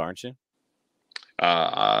wandering out, aren't you?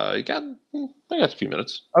 I got a few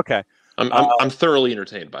minutes. Okay. I'm thoroughly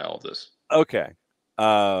entertained by all of this. Okay.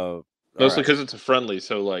 All Mostly right. because it's a friendly.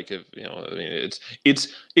 So, like, if you know, I mean,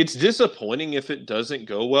 it's disappointing if it doesn't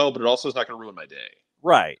go well, but it also is not going to ruin my day.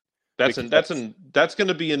 Right. That's in that's Because in that's going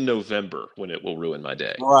to be in November when it will ruin my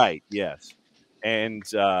day. right. Yes. And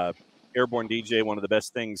Airborne DJ, one of the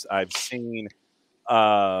best things I've seen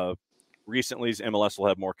recently is MLS will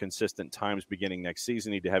have more consistent times beginning next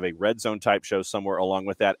season. Need to have a red zone type show somewhere along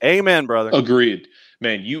with that. Amen, brother. Agreed,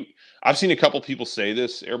 man. I've seen a couple people say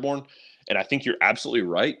this, Airborne, and I think you're absolutely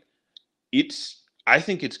right. I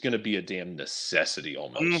think it's going to be a damn necessity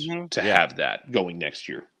almost Mm-hmm. to Yeah. have that going next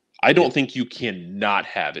year. I don't think you can not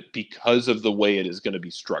have it because of the way it is going to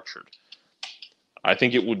be structured. I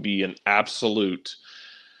think it would be an absolute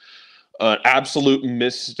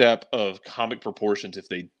misstep of comic proportions if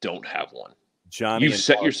they don't have one. Johnny You've and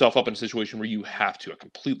set Mark. yourself up in a situation where you have to. I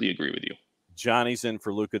completely agree with you. Johnny's in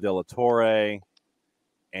for Luca de la Torre,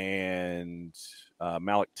 and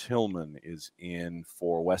Malik Tillman is in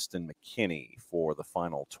for Weston McKinney for the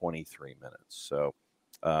final 23 minutes. So,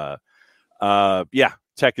 yeah,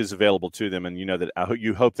 tech is available to them, and you know that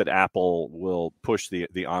you hope that Apple will push the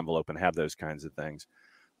envelope and have those kinds of things.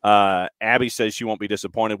 Abby says she won't be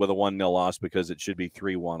disappointed with a 1-0 loss because it should be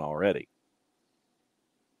 3-1 already.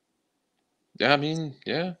 Yeah, I mean,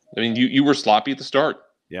 you were sloppy at the start.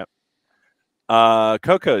 Yep.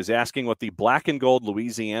 Coco is asking what the black and gold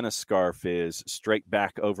Louisiana scarf is straight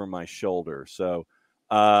back over my shoulder. So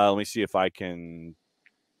let me see if I can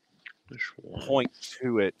point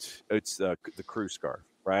to it. It's the crew scarf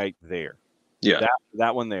right there. Yeah.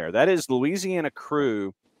 That one there. That is Louisiana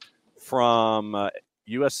Crew from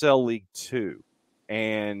USL League 2.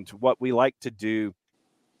 And what we like to do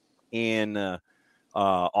in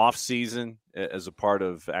off season as a part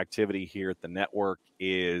of activity here at the network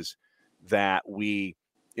is that we,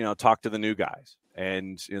 talk to the new guys,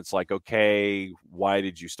 and it's like, okay, why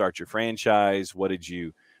did you start your franchise? What did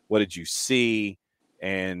you see?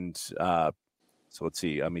 And so let's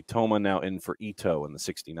see. Mitoma now in for Ito in the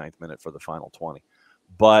 69th minute for the final 20.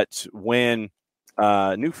 But when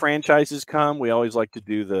new franchises come, we always like to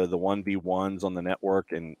do the 1v1s on the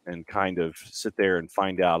network and kind of sit there and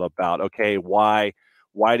find out about, okay, why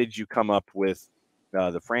did you come up with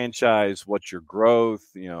the franchise? What's your growth?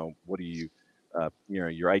 What do you,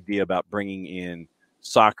 your idea about bringing in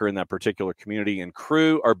soccer in that particular community? And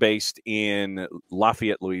Crew are based in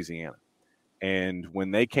Lafayette, Louisiana. And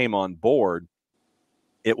when they came on board,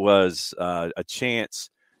 it was a chance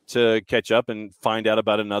to catch up and find out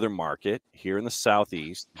about another market here in the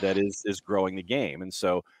Southeast that is growing the game. And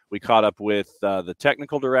so we caught up with the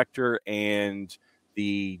technical director and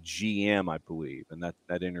the GM, I believe, and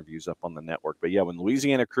that interview's up on the network. But yeah, when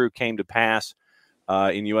Louisiana Crew came to pass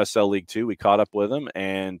in USL League 2, we caught up with them,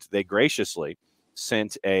 and they graciously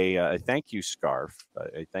sent a thank you scarf,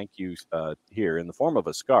 a thank you here in the form of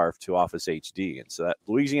a scarf to Office HD. And so that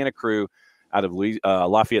Louisiana Crew out of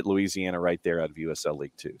Lafayette, Louisiana, right there out of USL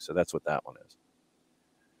League 2. So that's what that one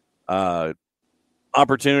is.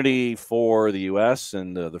 Opportunity for the U.S.,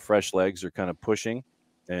 and the fresh legs are kind of pushing.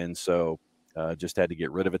 And so just had to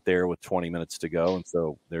get rid of it there with 20 minutes to go. And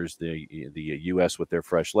so there's the U.S. with their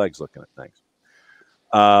fresh legs looking at things.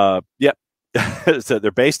 Yep. So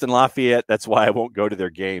they're based in Lafayette. That's why I won't go to their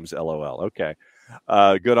games, LOL. Okay.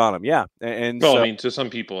 Good on them. Yeah. And well, so, I mean, to some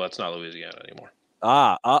people, that's not Louisiana anymore.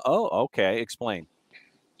 Okay. Explain.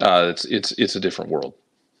 It's a different world.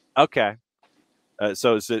 Okay.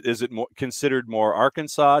 So is it more considered more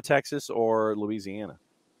Arkansas, Texas, or Louisiana,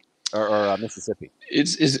 or Mississippi?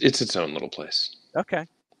 It's its own little place. Okay.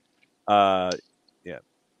 Yeah.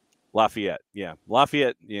 Lafayette. Yeah.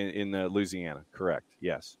 Lafayette in Louisiana. Correct.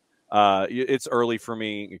 Yes. It's early for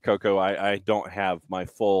me, Coco. I don't have my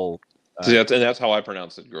full. And that's how I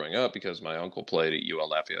pronounced it growing up because my uncle played at UL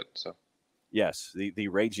Lafayette. So. Yes, the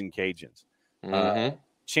Raging Cajuns. Mm-hmm.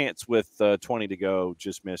 Chance with 20 to go,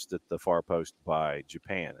 just missed at the far post by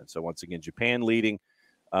Japan. And so once again, Japan leading.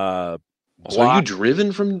 So are you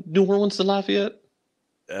driven from New Orleans to Lafayette?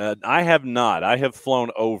 I have not. I have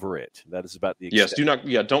flown over it. That is about the extent.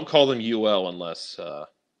 Yes, don't call them UL unless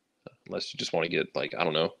you just want to get, like, I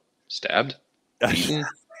don't know, stabbed, beaten.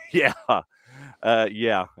 Yeah.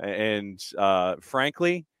 Yeah. And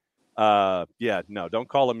frankly, no, don't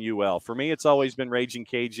call them UL. For me, it's always been Raging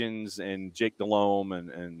Cajuns and Jake Delhomme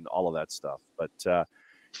and all of that stuff. But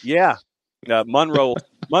yeah, Monroe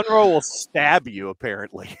will stab you,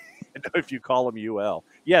 apparently, if you call him UL.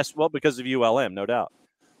 Yes, well, because of ULM, no doubt.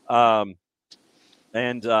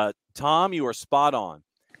 And Tom, you are spot on.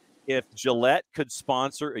 If Gillette could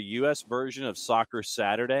sponsor a U.S. version of Soccer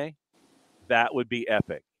Saturday, that would be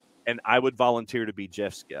epic. And I would volunteer to be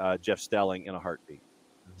Jeff Stelling in a heartbeat.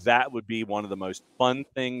 that would be one of the most fun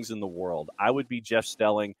things in the world. I would be Jeff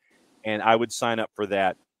Stelling, and I would sign up for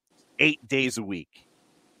that 8 days a week.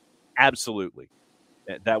 Absolutely.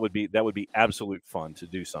 That would be absolute fun to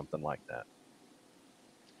do something like that.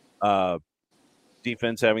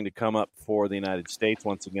 Defense having to come up for the United States.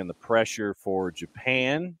 Once again, the pressure for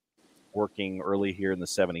Japan working early here in the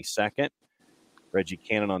 72nd. Reggie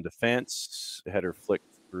Cannon on defense. Header flicked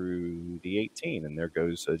through the 18, and there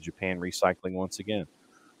goes Japan recycling once again.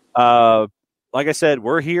 Like I said,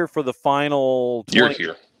 we're here for the final 20. You're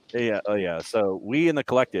here. Yeah. So we in the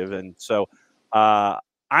collective, and so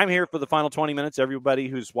I'm here for the final 20 minutes. Everybody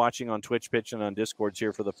who's watching on Twitch, Pitch, and on Discord's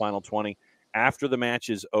here for the final 20. After the match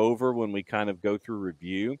is over, when we kind of go through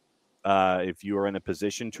review, if you are in a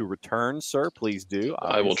position to return, sir, please do.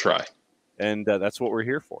 I will try. And that's what we're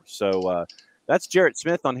here for. So that's Jarrett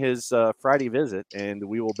Smith on his Friday visit, and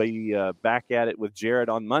we will be back at it with Jarrett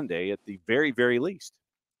on Monday at the very, very least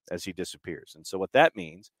as he disappears. And so what that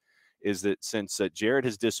means is that since Jarrett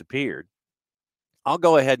has disappeared, I'll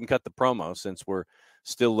go ahead and cut the promo since we're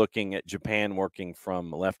still looking at Japan working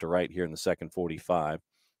from left to right here in the second 45.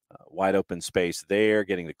 Wide open space there,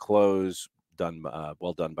 getting to close,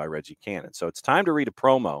 well done by Reggie Cannon. So it's time to read a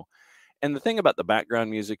promo. And the thing about the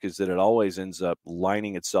background music is that it always ends up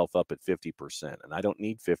lining itself up at 50%. And I don't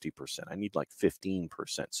need 50%. I need like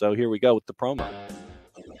 15%. So here we go with the promo.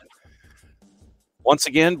 Once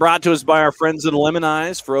again, brought to us by our friends at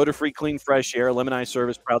Lemonize. For odor-free, clean, fresh air, Lemonize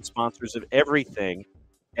Service, proud sponsors of everything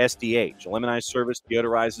SDH. Lemonize Service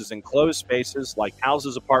deodorizes enclosed spaces like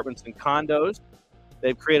houses, apartments, and condos.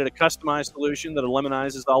 They've created a customized solution that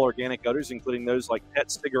eliminizes all organic odors, including those like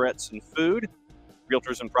pets, cigarettes, and food.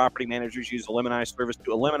 Realtors and property managers use a Lemonize Service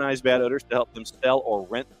to eliminate bad odors to help them sell or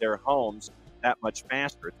rent their homes that much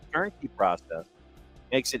faster. It's a turnkey process.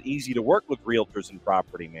 Makes it easy to work with realtors and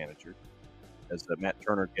property managers. As Matt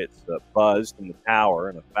Turner gets buzzed in the tower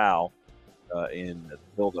and a foul in the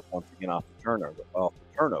build-up once again off the turnover.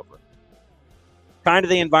 Kind of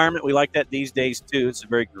the environment we like that these days too. It's a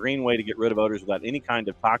very green way to get rid of odors without any kind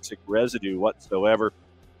of toxic residue whatsoever.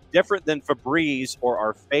 Different than Febreze or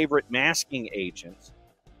our favorite masking agents,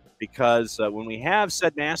 because when we have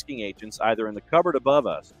said masking agents either in the cupboard above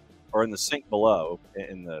us or in the sink below,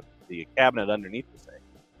 in the cabinet underneath the sink,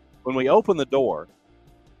 when we open the door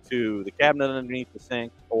to the cabinet underneath the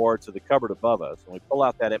sink or to the cupboard above us, and we pull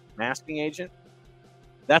out that masking agent,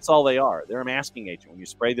 that's all they are. They're a masking agent. When you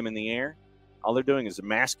spray them in the air, all they're doing is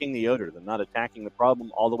masking the odor. They're not attacking the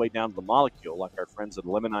problem all the way down to the molecule like our friends at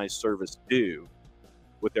Lemonize Service do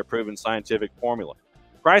with their proven scientific formula.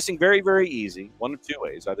 Pricing very, very easy, one of two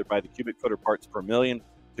ways, either by the cubic foot or parts per million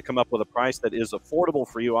to come up with a price that is affordable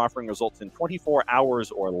for you, offering results in 24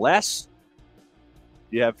 hours or less.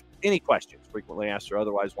 If you have any questions, frequently asked or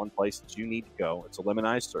otherwise, one place that you need to go, it's a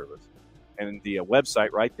Lemonize Service. And the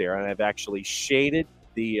website right there, and I've actually shaded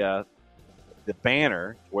the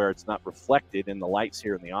banner where it's not reflected in the lights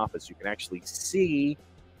here in the office. You can actually see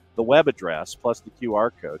the web address plus the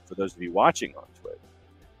QR code for those of you watching on Twitch.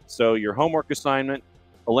 So your homework assignment,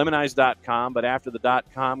 lemonize.com, but after the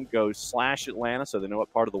 .com, go /Atlanta so they know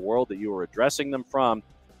what part of the world that you are addressing them from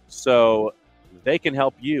so they can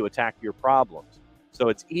help you attack your problems. So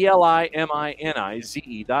it's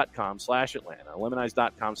ELIMINIZE.com /Atlanta,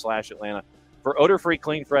 lemonize.com /Atlanta. For odor-free,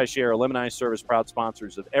 clean, fresh air, Lemonize Service, proud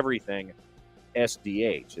sponsors of everything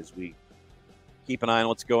SDH, as we keep an eye on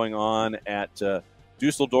what's going on at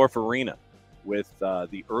Dusseldorf Arena with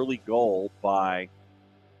the early goal by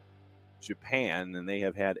Japan, and they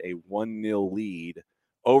have had a 1-0 lead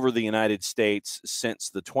over the United States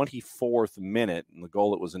since the 24th minute, and the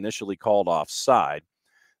goal that was initially called offside,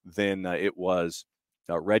 then it was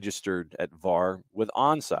registered at VAR with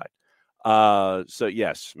onside. So,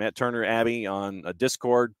 yes, Matt Turner, Abby on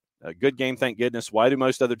Discord, a good game, thank goodness. Why do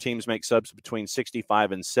most other teams make subs between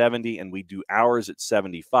 65 and 70, and we do ours at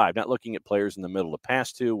 75? Not looking at players in the middle to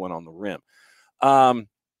pass to, one on the rim.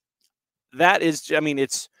 That is, I mean,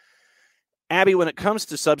 it's, Abby, when it comes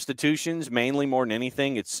to substitutions, mainly more than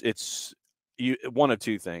anything, it's one of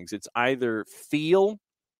two things. It's either feel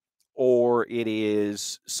or it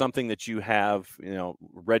is something that you have,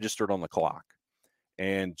 registered on the clock.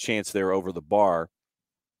 And chance they're over the bar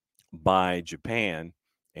by Japan,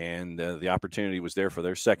 and the opportunity was there for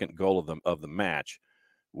their second goal of the match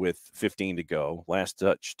with 15 to go. Last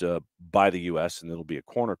touched by the U.S., and it'll be a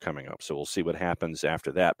corner coming up. So we'll see what happens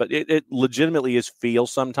after that. But it legitimately is feel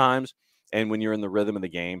sometimes, and when you're in the rhythm of the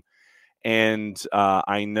game. And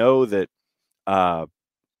I know that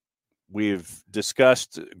we've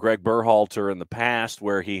discussed Greg Berhalter in the past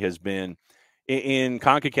where he has been in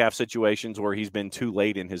CONCACAF situations where he's been too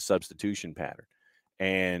late in his substitution pattern.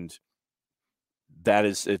 And that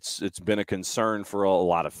is it's been a concern for a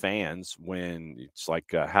lot of fans when it's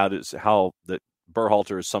like how that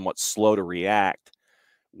Berhalter is somewhat slow to react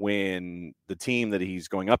when the team that he's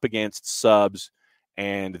going up against subs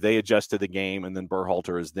and they adjust to the game, and then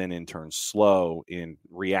Berhalter is then in turn slow in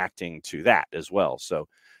reacting to that as well. So,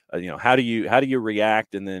 how do you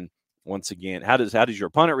react, and then once again, how does your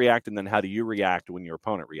opponent react, and then how do you react when your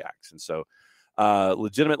opponent reacts? And so,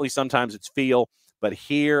 legitimately, sometimes it's feel, but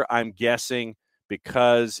here I'm guessing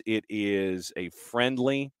because it is a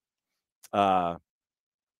friendly. Modiflow.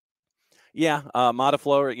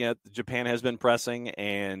 Yeah, Japan has been pressing,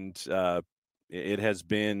 and it has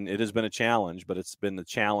been a challenge, but it's been the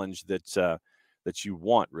challenge that you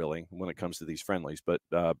want really when it comes to these friendlies. But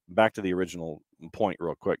back to the original point,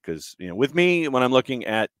 real quick, because with me when I'm looking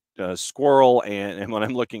at Squirrel and when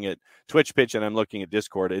I'm looking at Twitch Pitch and I'm looking at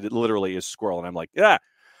Discord, it literally is Squirrel, and I'm like, yeah,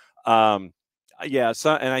 yeah.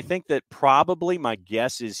 So, and I think that probably my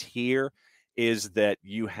guess is that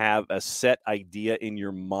you have a set idea in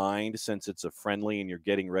your mind since it's a friendly and you're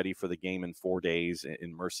getting ready for the game in 4 days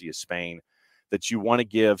in Murcia, Spain, that you want to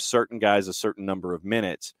give certain guys a certain number of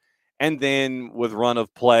minutes. And then with run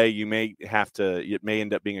of play, it may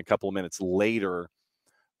end up being a couple of minutes later,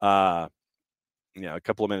 a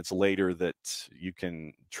couple of minutes later that you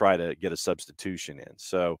can try to get a substitution in.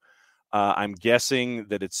 So I'm guessing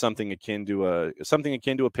that it's something akin to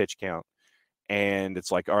a pitch count. And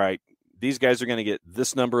it's like, all right, these guys are going to get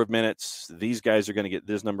this number of minutes. These guys are going to get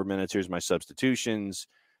this number of minutes. Here's my substitutions.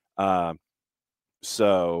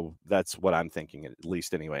 So that's what I'm thinking, at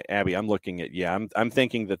least anyway. Abby, I'm looking at, I'm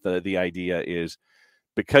thinking that the idea is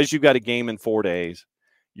because you've got a game in 4 days,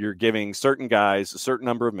 you're giving certain guys a certain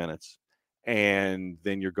number of minutes, and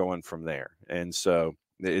then you're going from there. And so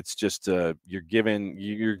it's just you're giving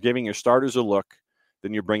your starters a look.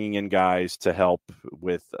 Then you're bringing in guys to help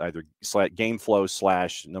with either game flow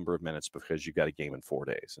 / number of minutes because you've got a game in 4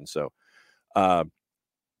 days. And so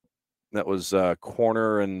that was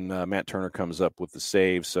corner, and Matt Turner comes up with the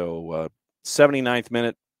save. So 79th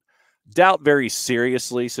minute. Doubt very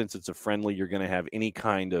seriously, since it's a friendly, you're going to have any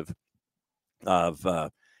kind of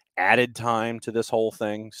added time to this whole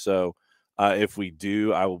thing. So if we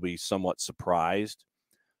do, I will be somewhat surprised.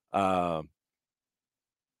 So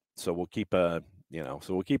we'll keep an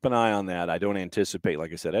eye on that. I don't anticipate,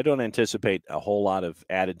 like I said, a whole lot of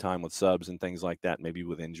added time with subs and things like that, maybe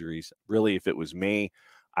with injuries. Really, if it was me,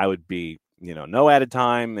 I would be, no added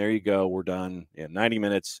time. There you go. We're done in 90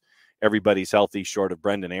 minutes. Everybody's healthy, short of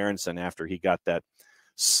Brendan Aronson after he got that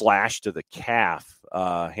slash to the calf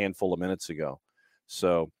a handful of minutes ago.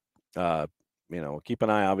 So, keep an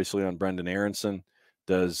eye, obviously, on Brendan Aronson.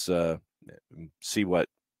 Does see what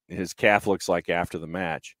his calf looks like after the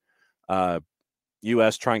match.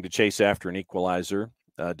 U.S. trying to chase after an equalizer,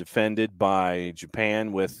 defended by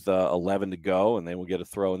Japan with 11 to go, and they will get a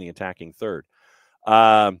throw in the attacking third.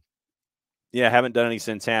 Haven't done any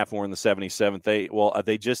since half. We're in the 77th.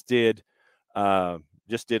 They just did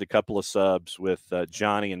a couple of subs with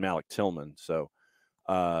Johnny and Malik Tillman. So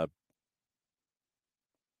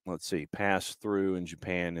let's see, pass through, and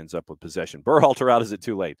Japan ends up with possession. Berhalter out. Is it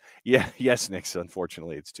too late? Yeah, yes, Nick.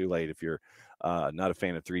 Unfortunately, it's too late if you're not a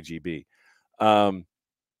fan of 3GB.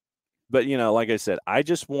 But like I said, I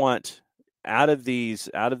just want out of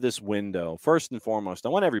this window, first and foremost, I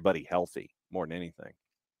want everybody healthy more than anything.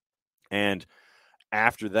 And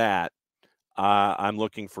after that, I'm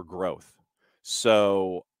looking for growth.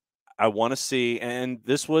 So I want to see, and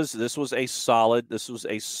this was a solid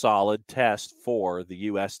test for the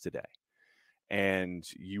U.S. today. And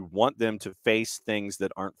you want them to face things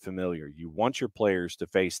that aren't familiar. You want your players to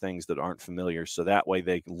face things that aren't familiar, so that way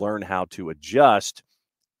they can learn how to adjust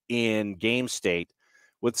in game state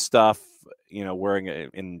with stuff, wearing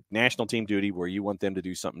in national team duty where you want them to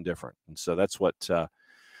do something different. And so that's what.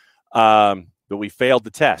 But we failed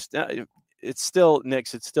the test. It's still,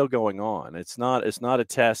 Nix, it's still going on. It's not a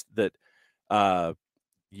test that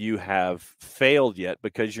you have failed yet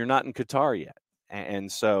because you're not in Qatar yet. And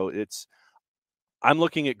so I'm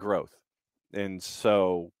looking at growth. And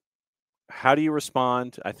so how do you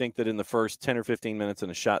respond? I think that in the first 10 or 15 minutes,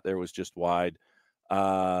 and a shot there was just wide,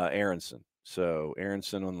 Aronson. So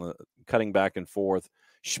Aronson on the cutting back and forth.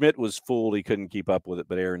 Schmidt was fooled. He couldn't keep up with it,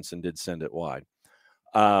 but Aronson did send it wide.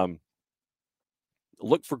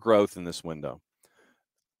 Look for growth in this window.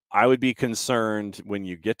 I would be concerned when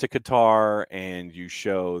you get to Qatar and you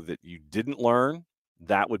show that you didn't learn.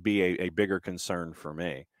 That would be a bigger concern for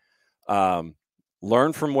me.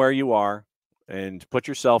 Learn from where you are and put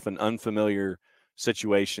yourself in unfamiliar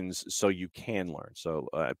situations so you can learn. So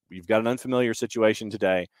you've got an unfamiliar situation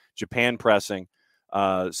today, Japan pressing.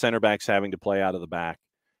 center backs having to play out of the back,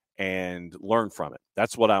 and learn from it.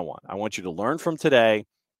 That's what I want. I want you to learn from today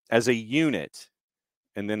as a unit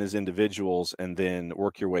and then as individuals, and then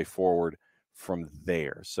work your way forward from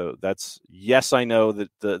there. So that's, yes, I know that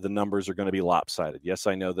the numbers are going to be lopsided. Yes,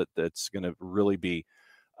 I know that that's going to really be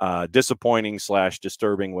disappointing /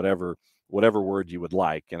 disturbing, whatever word you would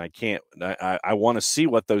like. And I want to see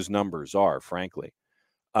what those numbers are, frankly.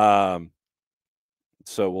 So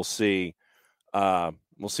we'll see.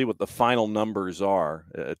 We'll see what the final numbers are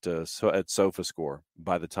at SofaScore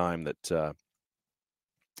by the time that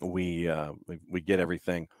we get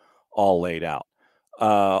everything all laid out.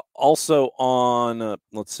 Also on,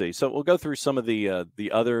 let's see. So we'll go through some of the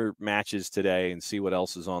other matches today and see what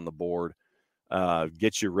else is on the board.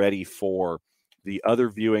 Get you ready for the other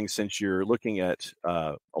viewing, since you're looking at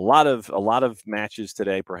a lot of matches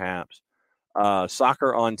today, perhaps.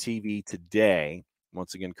 Soccer on TV today,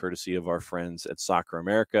 once again, courtesy of our friends at Soccer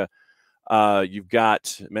America. You've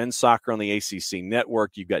got men's soccer on the ACC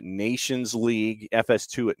network. You've got Nations League,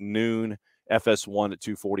 FS2 at noon, FS1 at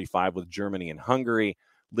 2:45 with Germany and Hungary.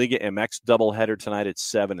 Liga MX doubleheader tonight at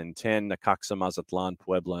 7 and 10. Necaxa, Mazatlan,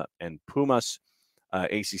 Puebla, and Pumas.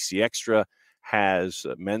 ACC Extra has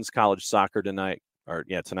men's college soccer tonight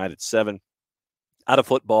at 7. Out of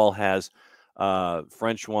football has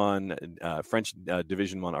French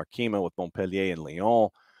Division 1 Arkema with Montpellier and Lyon.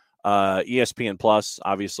 ESPN Plus,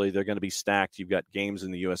 obviously, they're going to be stacked. You've got games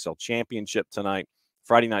in the USL Championship tonight.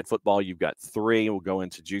 Friday Night Football, you've got 3. We'll go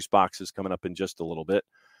into juice boxes coming up in just a little bit.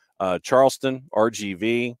 Charleston,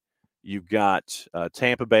 RGV. You've got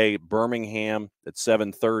Tampa Bay, Birmingham at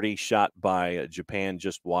 7:30, shot by Japan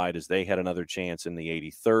just wide as they had another chance in the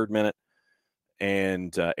 83rd minute.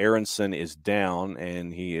 And Aronson is down,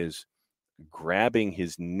 and he is grabbing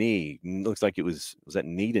his knee. Looks like was that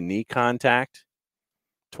knee-to-knee contact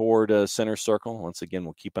toward center circle. Once again,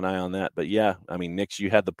 we'll keep an eye on that. But yeah, I mean, Nix, you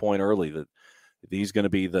had the point early that he's going to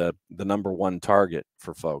be the number one target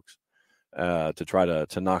for folks to try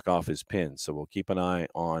to knock off his pin. So we'll keep an eye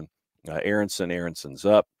on Aronson. Aronson's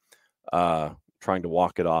up, trying to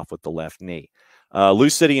walk it off with the left knee. Lou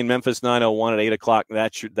City in Memphis, 9:01 at 8 o'clock.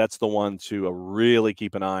 That's the one to really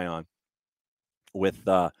keep an eye on with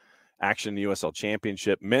action in the USL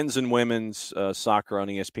Championship. Men's and women's soccer on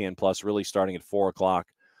ESPN Plus, really starting at 4 o'clock.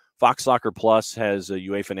 Fox Soccer Plus has a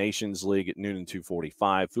UEFA Nations League at noon and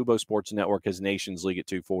 2:45. Fubo Sports Network has Nations League at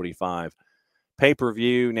 2:45.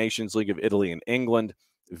 Pay-per-view, Nations League of Italy and England.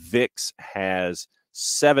 VIX has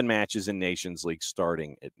 7 matches in Nations League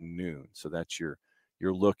starting at noon. So that's your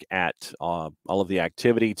look at all of the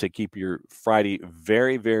activity to keep your Friday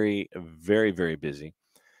very, very, very, very busy.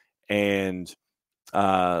 And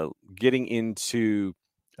getting into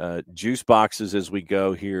juice boxes as we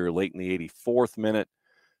go here late in the 84th minute.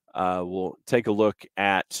 We'll take a look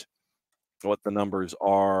at what the numbers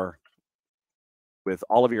are with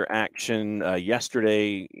all of your action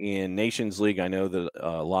yesterday in Nations League. I know that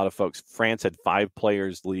a lot of folks, France had 5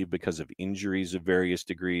 players leave because of injuries of various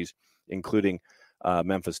degrees, including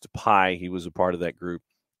Memphis Depay. He was a part of that group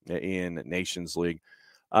in Nations League.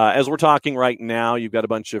 As we're talking right now, you've got a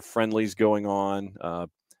bunch of friendlies going on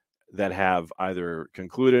that have either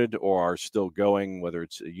concluded or are still going, whether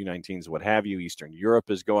it's U19s, what have you. Eastern Europe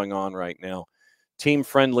is going on right now. Team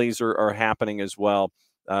friendlies are happening as well.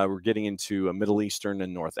 We're getting into a Middle Eastern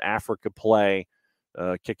and North Africa play,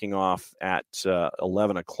 kicking off at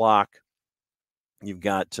 11 o'clock. You've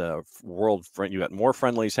got you've got more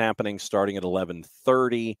friendlies happening starting at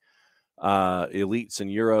 11:30. Elites and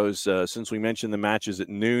Euros. Since we mentioned the matches at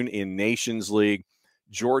noon in Nations League,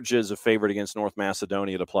 Georgia is a favorite against North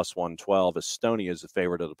Macedonia at a +112. Estonia is a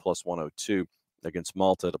favorite at a +102 against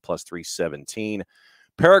Malta at a +317.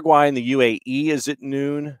 Paraguay and the UAE is at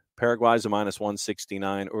noon. Paraguay is a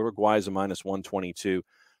 -169. Uruguay is a -122,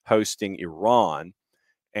 hosting Iran.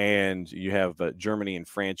 And you have Germany and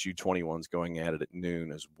France U21s going at it at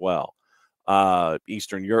noon as well.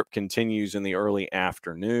 Eastern Europe continues in the early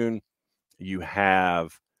afternoon. You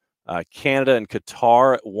have Canada and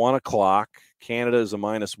Qatar at 1 o'clock. Canada is a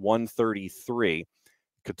 -133.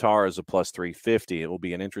 Qatar is a +350. It will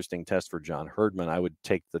be an interesting test for John Herdman. I would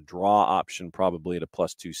take the draw option probably at a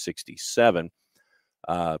 +267.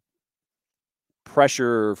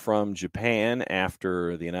 Pressure from Japan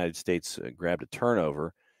after the United States grabbed a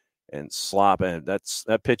turnover and slop. And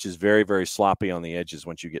that pitch is very, very sloppy on the edges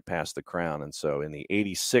once you get past the crown. And so in the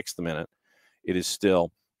 86th minute, it is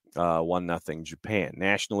still 1-0 Japan.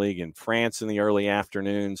 National League in France in the early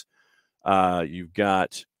afternoons. You've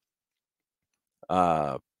got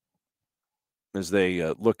as they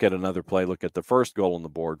look at another play, look at the first goal on the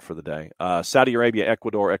board for the day. Saudi Arabia,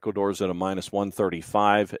 Ecuador. Ecuador's at a minus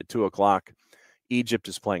 135 at 2 o'clock. Egypt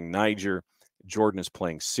is playing Niger. Jordan is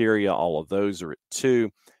playing Syria. All of those are at 2.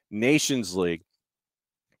 Nations League,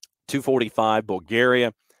 245.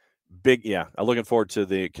 Bulgaria. I'm looking forward to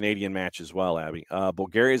the Canadian match as well, Abby.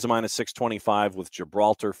 Bulgaria is a minus 625 with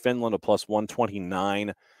Gibraltar. Finland a plus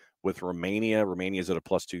 129 with Romania. Romania is at a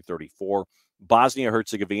plus 234.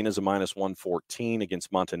 Bosnia-Herzegovina is a minus 114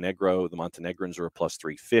 against Montenegro. The Montenegrins are a plus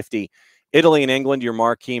 350. Italy and England, your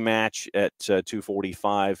marquee match at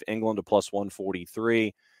 245. England a plus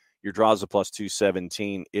 143. Your draw is a plus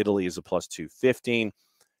 217. Italy is a plus 215.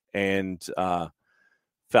 And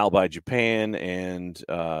foul by Japan, and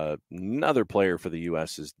another player for the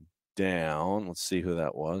U.S. is down. Let's see who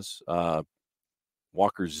that was.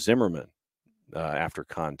 Walker Zimmerman after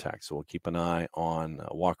contact. So we'll keep an eye on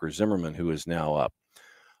Walker Zimmerman, who is now up.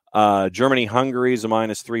 Germany-Hungary is a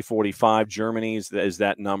minus 345. Germany is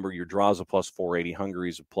that number. Your draw is a plus 480. Hungary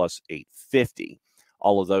is a plus 850.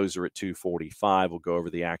 All of those are at 245. We'll go over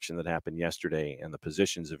the action that happened yesterday and the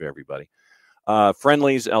positions of everybody.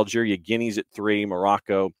 Friendlies, Algeria, Guinea's at 3.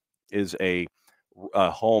 Morocco is a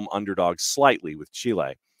home underdog slightly with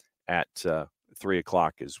Chile at 3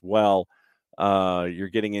 o'clock as well. You're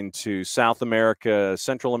getting into South America,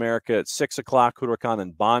 Central America at 6 o'clock. Huracan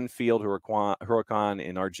and Bonfield. Huracan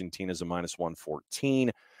in Argentina is a minus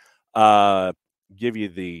 114. Give you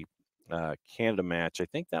the Canada match. I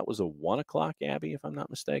think that was a 1 o'clock, Abby, if I'm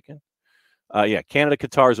not mistaken. Canada,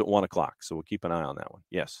 Qatar is at 1 o'clock, so we'll keep an eye on that one.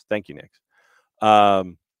 Yes, thank you, Nick.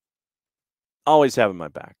 Always having my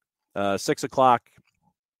back. 6 o'clock,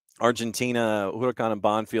 Argentina, Huracan and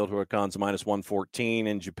Bonfield. Huracan's a minus 114,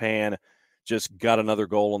 and Japan just got another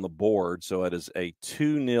goal on the board. So it is a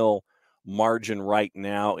 2-0 margin right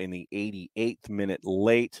now in the 88th minute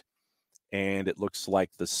late. And it looks like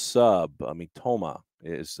the sub, Mitoma,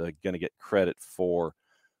 is going to get credit for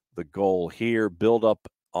the goal here. Build up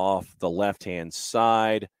off the left-hand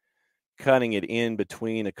side, cutting it in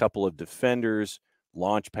between a couple of defenders.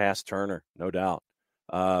 Launch past Turner, no doubt.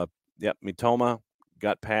 Mitoma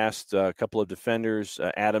got past a couple of defenders,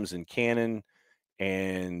 Adams and Cannon,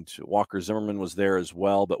 and Walker Zimmerman was there as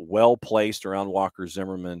well, but well placed around Walker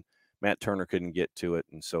Zimmerman. Matt Turner couldn't get to it,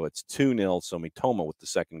 and so it's 2-0. So Mitoma with the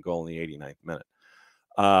second goal in the 89th minute.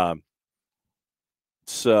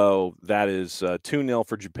 So that is 2-0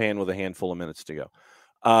 for Japan with a handful of minutes to go.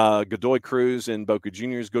 Godoy Cruz and Boca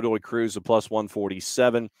Juniors. Godoy Cruz a plus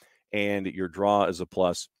 147, and your draw is a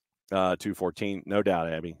plus 214. No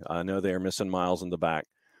doubt, Abby. I know they are missing Miles in the back,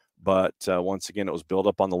 but once again, it was built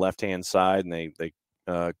up on the left-hand side, and they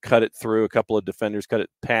cut it through a couple of defenders, cut it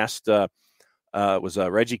past it was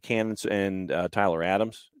Reggie Cannon and Tyler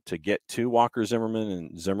Adams to get to Walker Zimmerman,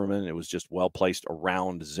 and Zimmerman, it was just well placed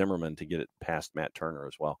around Zimmerman to get it past Matt Turner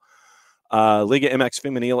as well. Liga MX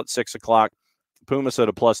Femenil at 6 o'clock. Pumas at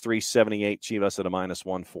a plus 378. Chivas at a minus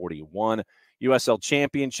 141. USL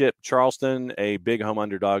Championship, Charleston, a big home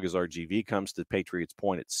underdog as RGV comes to Patriots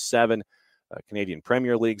Point at 7. Canadian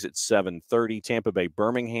Premier League's at 7:30. Tampa Bay,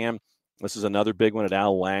 Birmingham. This is another big one at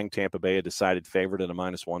Al Lang. Tampa Bay a decided favorite at a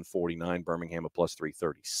minus 149. Birmingham a plus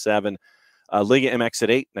 337. Liga MX at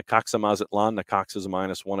 8. Necaxa Mazatlan. Necaxa is a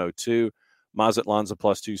minus 102. Mazatlan's a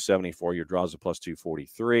plus 274. Your draw's a plus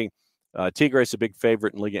 243. Tigres a big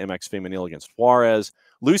favorite in Liga MX Femenil against Juarez.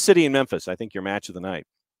 Lou City and Memphis, I think your match of the night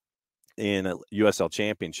in a USL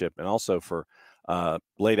Championship, and also for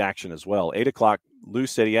late action as well. 8 o'clock, Lou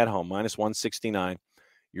City at home, minus 169.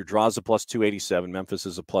 Your draw's a plus 287. Memphis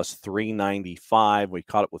is a plus 395. We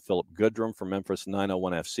caught up with Philip Goodrum from Memphis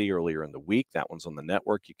 901 FC earlier in the week. That one's on the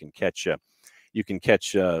network. You can catch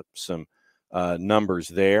some numbers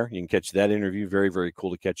there. You can catch that interview. Very, very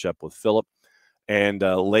cool to catch up with Philip. And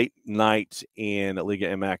late night in Liga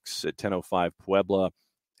MX at 10:05, Puebla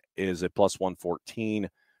is a plus 114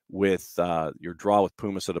 with your draw with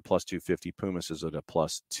Pumas at a plus 250. Pumas is at a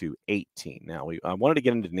plus 218. Now, I wanted to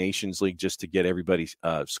get into Nations League just to get everybody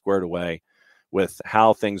squared away with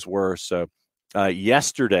how things were. So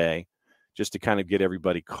yesterday, just to kind of get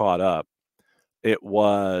everybody caught up, it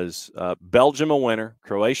was Belgium a winner,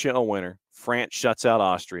 Croatia a winner, France shuts out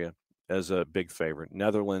Austria as a big favorite.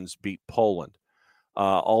 Netherlands beat Poland.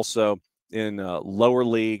 Also, in lower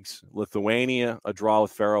leagues, Lithuania, a draw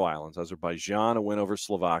with Faroe Islands. Azerbaijan, a win over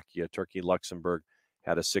Slovakia. Turkey, Luxembourg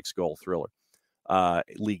had a 6-goal thriller.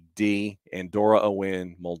 League D, Andorra, a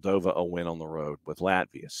win. Moldova, a win on the road with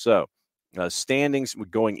Latvia. So, standings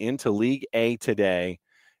going into League A today,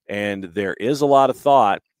 and there is a lot of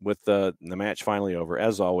thought with the match finally over.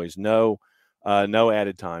 As always, no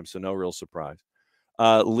added time, so no real surprise.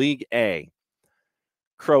 League A.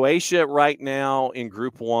 Croatia right now in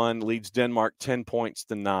Group 1 leads Denmark 10 points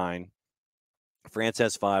to 9. France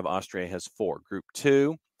has 5. Austria has 4. Group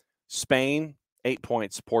 2, Spain, 8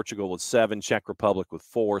 points. Portugal with 7. Czech Republic with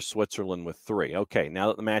 4. Switzerland with 3. Okay, now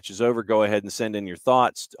that the match is over, go ahead and send in your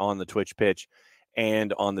thoughts on the Twitch pitch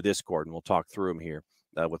and on the Discord, and we'll talk through them here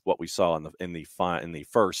with what we saw in the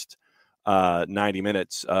first 90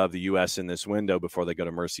 minutes of the U.S. in this window before they go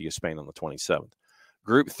to mercy of Spain on the 27th.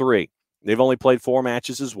 Group 3, they've only played 4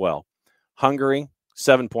 matches as well. Hungary,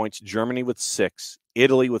 7 points. Germany with 6.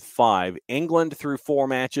 Italy with 5. England through 4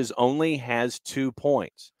 matches only has 2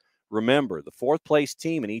 points. Remember, the 4th place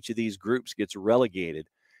team in each of these groups gets relegated.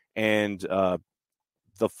 And the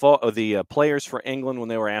players for England, when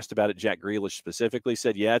they were asked about it, Jack Grealish specifically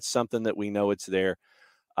said, yeah, it's something that we know it's there.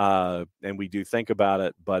 And we do think about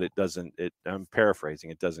it, but it doesn't, I'm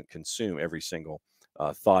paraphrasing, it doesn't consume every single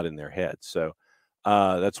thought in their head. So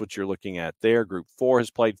that's what you're looking at there. Group 4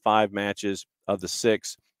 has played 5 matches of the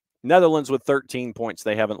 6. Netherlands with 13 points.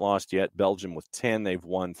 They haven't lost yet. Belgium with 10. They've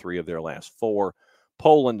won 3 of their last 4.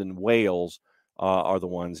 Poland and Wales are the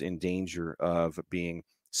ones in danger of being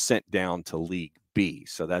sent down to League B.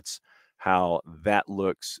 So that's how that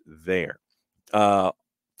looks there.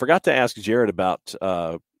 Forgot to ask Jared about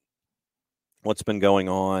what's been going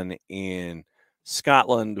on in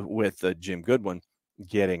Scotland with Jim Goodwin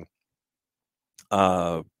getting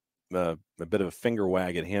a bit of a finger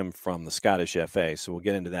wag at him from the Scottish FA. So we'll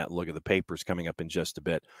get into that and look at the papers coming up in just a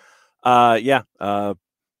bit.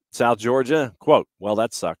 South Georgia, quote, well,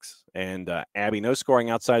 that sucks. And Abby, no scoring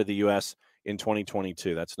outside of the U.S. in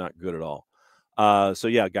 2022. That's not good at all.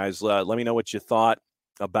 Guys, let me know what you thought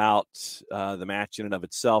about the match in and of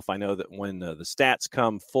itself. I know that when the stats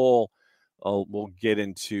come full, we'll get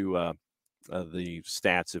into the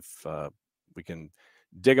stats if we can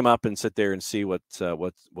dig them up and sit there and see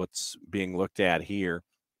what's being looked at here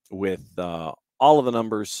with all of the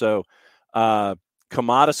numbers. So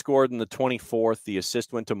Kamada scored in the 24th. The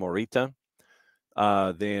assist went to Morita.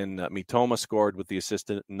 Then Mitoma scored with the assist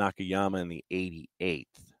to Nakayama in the 88th.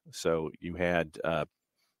 So you had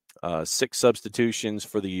 6 substitutions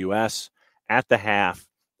for the U.S. at the half.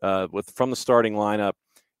 From the starting lineup,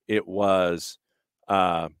 it was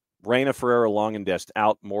Reina, Ferreira, Long, and Dest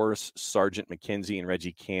out. Morris, Sargent, McKenzie, and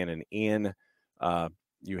Reggie Cannon in.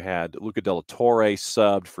 You had Luca Della Torre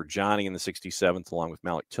subbed for Johnny in the 67th, along with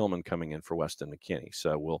Malik Tillman coming in for Weston McKinney.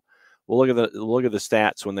 So we'll look at the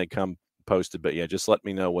stats when they come posted. But yeah, just let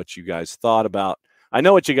me know what you guys thought about. I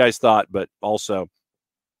know what you guys thought, but also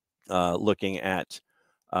looking at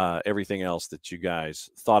everything else that you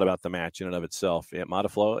guys thought about the match in and of itself. Yeah,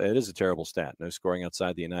 Mataflow, it is a terrible stat. No scoring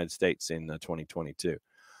outside the United States in 2022.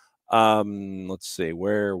 Let's see,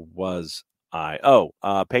 where was I?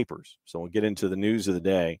 Papers. So we'll get into the news of the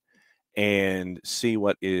day and see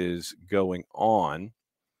what is going on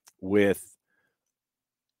with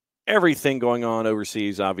everything going on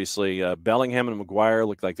overseas. Obviously, Bellingham and Maguire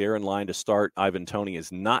look like they're in line to start. Ivan Toney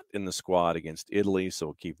is not in the squad against Italy, so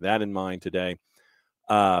we'll keep that in mind today.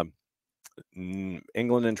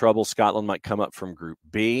 England in trouble. Scotland might come up from Group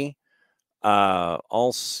B.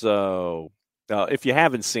 Also, if you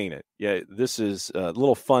haven't seen it, this is a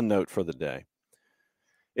little fun note for the day.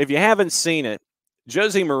 If you haven't seen it,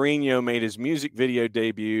 Jose Mourinho made his music video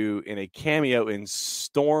debut in a cameo in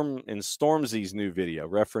Stormzy's new video,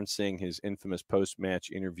 referencing his infamous post-match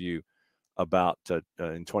interview about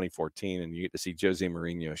in 2014, and you get to see Jose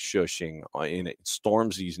Mourinho shushing in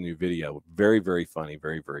Stormzy's new video. Very, very funny,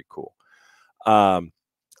 very, very cool.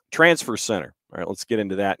 Transfer Center. All right, let's get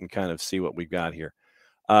into that and kind of see what we've got here.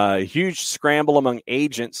 Huge scramble among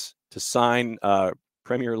agents to sign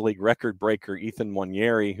Premier League record breaker Ethan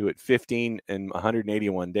Nwaneri, who at 15 and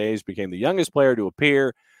 181 days became the youngest player to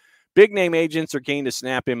appear. Big name agents are keen to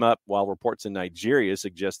snap him up, while reports in Nigeria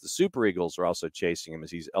suggest the Super Eagles are also chasing him as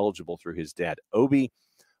he's eligible through his dad, Obi.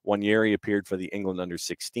 Nwaneri appeared for the England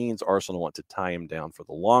under-16s. Arsenal want to tie him down for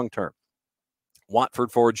the long term.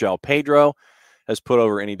 Watford forward João Pedro has put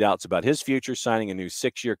over any doubts about his future, signing a new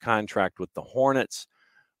 6-year contract with the Hornets.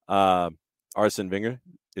 Arsene Wenger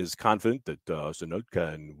is confident that Arsenal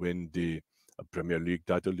can win the Premier League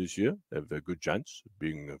title this year. They have a good chance of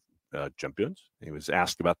being champions. He was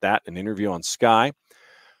asked about that in an interview on Sky.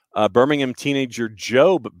 Birmingham teenager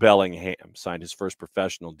Job Bellingham signed his first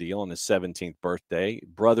professional deal on his 17th birthday.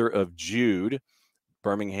 Brother of Jude,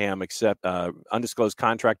 Birmingham undisclosed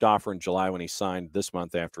contract offer in July when he signed this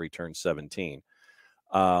month after he turned 17.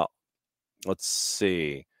 Let's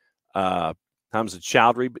see. Hamza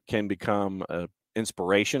Chowdhury can become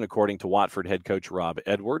inspiration, according to Watford head coach Rob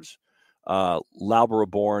Edwards.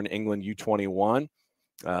 Loughborough-born England U21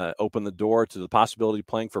 opened the door to the possibility of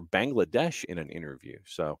playing for Bangladesh in an interview.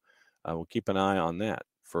 So we'll keep an eye on that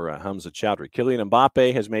for Hamza Chowdhury. Kylian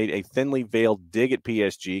Mbappe has made a thinly veiled dig at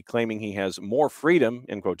PSG, claiming he has more freedom,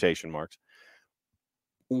 in quotation marks,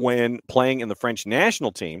 when playing in the French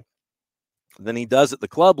national team than he does at the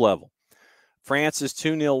club level. France's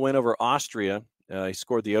 2-0 win over Austria. He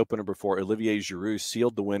scored the opener before Olivier Giroud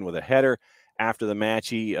sealed the win with a header. After the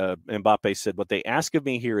match, Mbappe said, "What they ask of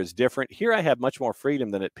me here is different. Here I have much more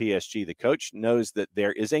freedom than at PSG. The coach knows that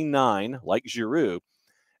there is a 9, like Giroud,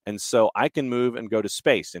 and so I can move and go to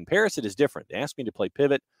space. In Paris, it is different. They ask me to play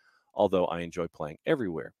pivot, although I enjoy playing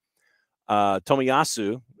everywhere."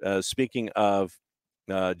 Tomiyasu, speaking of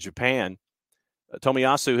Japan,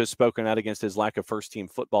 Tomiyasu has spoken out against his lack of first-team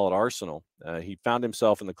football at Arsenal. He found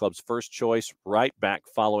himself in the club's first choice right back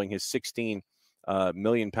following his £16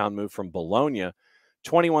 million move from Bologna.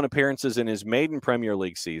 21 appearances in his maiden Premier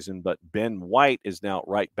League season, but Ben White is now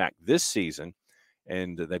right back this season,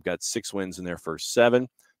 and they've got 6 wins in their first 7.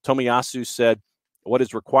 Tomiyasu said, "What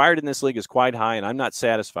is required in this league is quite high, and I'm not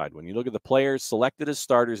satisfied. When you look at the players selected as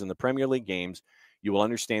starters in the Premier League games, you will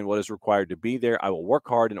understand what is required to be there. I will work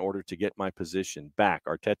hard in order to get my position back."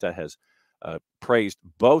 Arteta has praised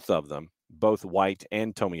both of them, both White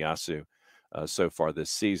and Tomiyasu, so far this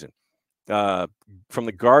season. From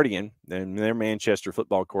The Guardian and their Manchester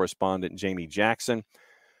football correspondent, Jamie Jackson,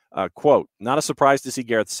 quote, "Not a surprise to see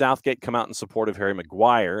Gareth Southgate come out in support of Harry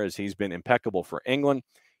Maguire, as he's been impeccable for England.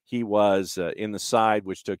 He was in the side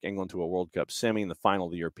which took England to a World Cup semi in the final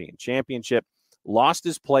of the European Championship. Lost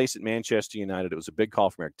his place at Manchester United. It was a big call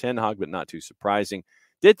from Eric Ten Hag, but not too surprising.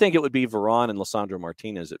 Did think it would be Varane and Lisandro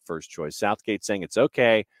Martinez at first choice. Southgate saying it's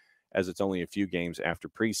okay, as it's only a few games after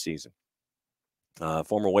preseason."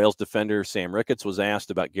 Former Wales defender Sam Ricketts was asked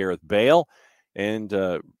about Gareth Bale, and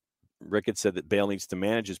Ricketts said that Bale needs to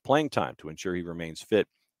manage his playing time to ensure he remains fit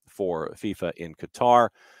for FIFA in Qatar.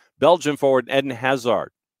 Belgian forward Eden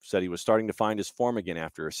Hazard said he was starting to find his form again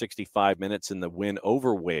after 65 minutes in the win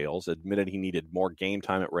over Wales, admitted he needed more game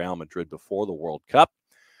time at Real Madrid before the World Cup.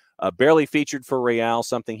 Barely featured for Real,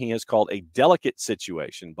 something he has called a delicate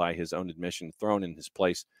situation by his own admission, thrown in his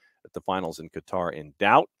place at the finals in Qatar in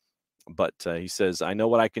doubt. But he says, "I know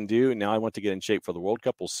what I can do. Now I want to get in shape for the World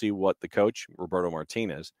Cup. We'll see what the coach, Roberto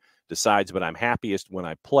Martinez, decides, but I'm happiest when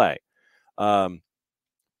I play."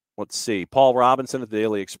 Let's see. Paul Robinson of the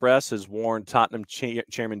Daily Express has warned Tottenham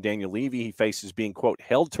chairman Daniel Levy he faces being, quote,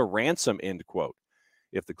 "held to ransom," end quote,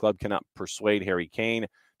 if the club cannot persuade Harry Kane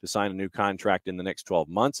to sign a new contract in the next 12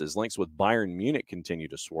 months, as links with Bayern Munich continue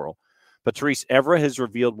to swirl. Patrice Evra has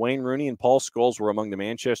revealed Wayne Rooney and Paul Scholes were among the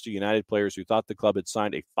Manchester United players who thought the club had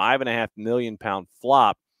signed a £5.5 million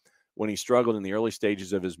flop when he struggled in the early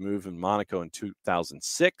stages of his move in Monaco in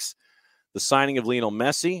 2006. The signing of Lionel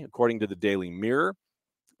Messi, according to the Daily Mirror,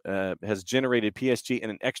 has generated PSG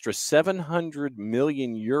an extra €700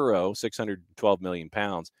 million, £612 million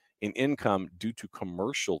in income due to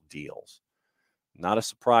commercial deals. Not a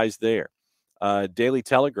surprise there. Daily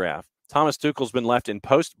Telegraph. Thomas Tuchel's been left in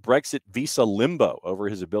post-Brexit visa limbo over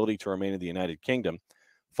his ability to remain in the United Kingdom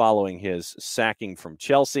following his sacking from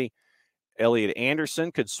Chelsea. Elliot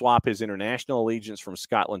Anderson could swap his international allegiance from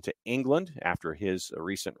Scotland to England after his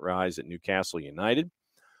recent rise at Newcastle United.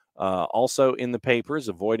 Also in the papers,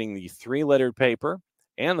 avoiding the 3-lettered paper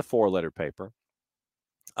and the 4-letter paper.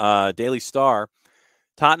 Daily Star.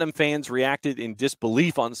 Tottenham fans reacted in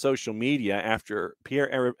disbelief on social media after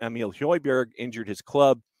Pierre-Emile Højbjerg injured his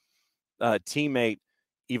club teammate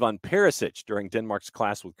Ivan Perisic during Denmark's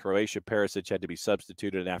clash with Croatia. Perisic had to be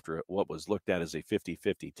substituted after what was looked at as a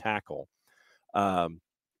 50-50 tackle.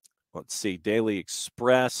 Let's see. Daily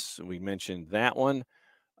Express, we mentioned that one.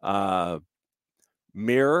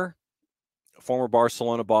 Mirror, former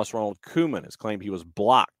Barcelona boss Ronald Koeman has claimed he was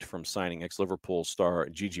blocked from signing ex-Liverpool star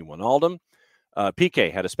Gigi Wijnaldum.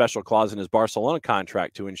 Piqué had a special clause in his Barcelona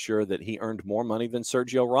contract to ensure that he earned more money than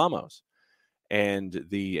Sergio Ramos. And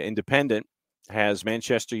the Independent has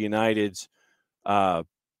Manchester United's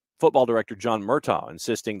football director John Murtaugh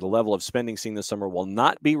insisting the level of spending seen this summer will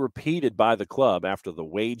not be repeated by the club after the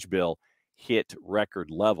wage bill hit record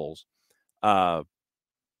levels.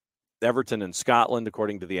 Everton and Scotland,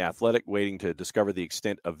 according to The Athletic, waiting to discover the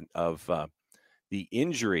extent of the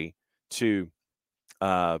injury to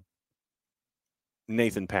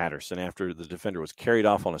Nathan Patterson after the defender was carried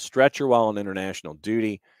off on a stretcher while on international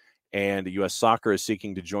duty. And U.S. Soccer is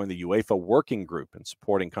seeking to join the UEFA working group in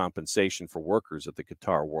supporting compensation for workers at the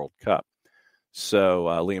Qatar World Cup. So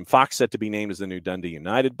Liam Fox set to be named as the new Dundee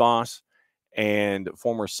United boss. And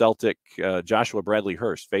former Celtic Joshua Bradley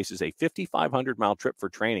Hurst faces a 5,500-mile trip for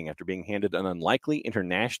training after being handed an unlikely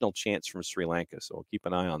international chance from Sri Lanka. So we'll keep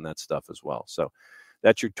an eye on that stuff as well. So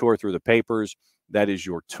that's your tour through the papers. That is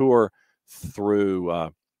your tour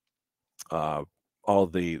through all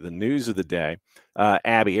the news of the day.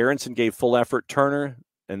 Abby Aronson gave full effort. Turner,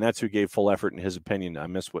 and that's who gave full effort in his opinion. I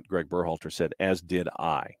missed what Greg Berhalter said, as did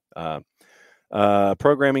I.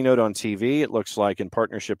 Programming note on TV, it looks like in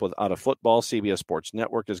partnership with Out of Football, CBS Sports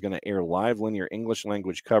Network is going to air live linear English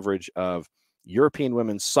language coverage of European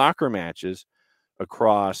women's soccer matches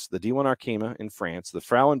across the D1 Arkema in France, the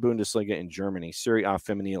Frauen Bundesliga in Germany, Serie A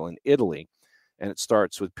Feminile in Italy, and it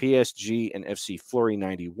starts with PSG and FC Fleury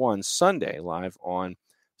 91 Sunday live on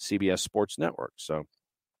CBS Sports Network. So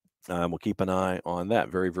we'll keep an eye on that.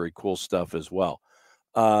 Very, very cool stuff as well.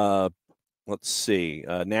 Let's see.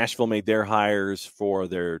 Nashville made their hires for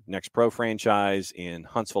their next pro franchise in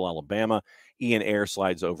Huntsville, Alabama. Ian Ayre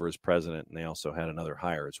slides over as president, and they also had another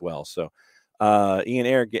hire as well. So Ian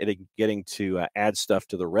Ayre getting to add stuff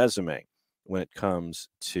to the resume when it comes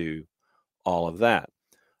to all of that.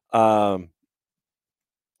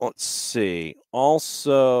 Let's see.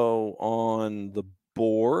 Also on the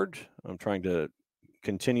board, I'm trying to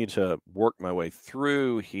continue to work my way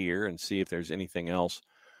through here and see if there's anything else.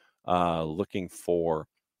 Looking for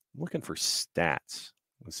stats.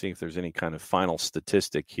 Let's see if there's any kind of final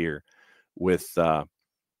statistic here with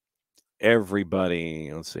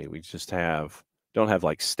everybody. Let's see. We just don't have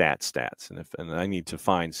like stats, and I need to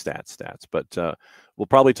find stats. But we'll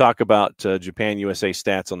probably talk about Japan USA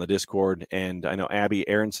stats on the Discord. And I know Abby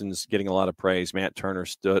Aronson's getting a lot of praise. Matt Turner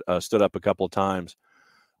stood up a couple of times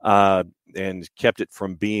and kept it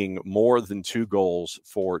from being more than 2 goals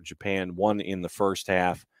for Japan. One in the first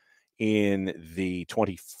half in the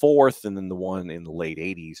 24th, and then the one in the late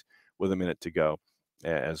 80s with a minute to go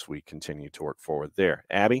as we continue to work forward there.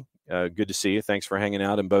 Abby, good to see you. Thanks for hanging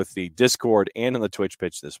out in both the Discord and in the Twitch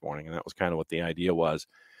pitch this morning. And that was kind of what the idea was,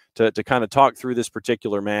 to kind of talk through this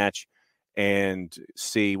particular match and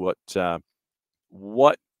see what the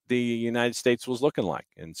United States was looking like.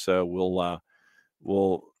 And so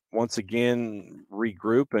we'll once again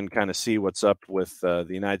regroup and kind of see what's up with the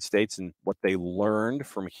United States and what they learned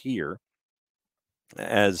from here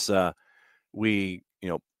as we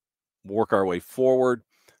work our way forward.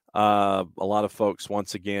 A lot of folks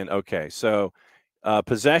once again. Okay, so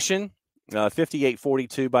possession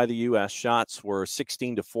 58-42 by the U.S. Shots were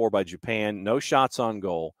 16-4 by Japan. No shots on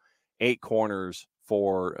goal. 8 corners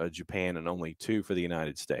for Japan and only 2 for the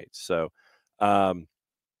United States. So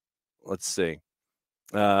let's see.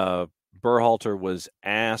 Berhalter was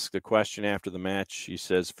asked a question after the match. He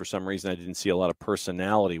says, for some reason, I didn't see a lot of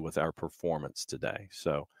personality with our performance today.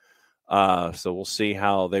 So we'll see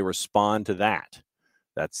how they respond to that.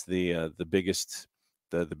 That's the biggest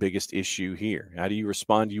issue here. How do you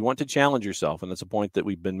respond? You want to challenge yourself, and that's a point that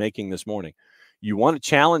we've been making this morning. You want to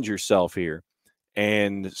challenge yourself here,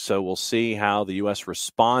 and so we'll see how the U.S.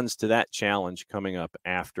 responds to that challenge coming up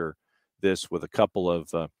after this, with a couple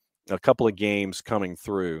of games coming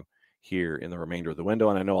through here in the remainder of the window.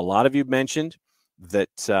 And I know a lot of you mentioned that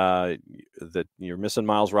that you're missing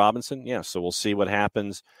Miles Robinson. Yeah, so we'll see what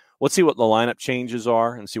happens. Let's see what the lineup changes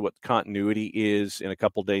are and see what continuity is in a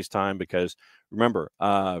couple days' time, because remember,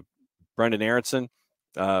 Brendan Aronson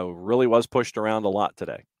really was pushed around a lot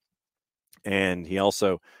today. And he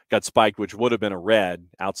also got spiked, which would have been a red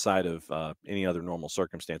outside of any other normal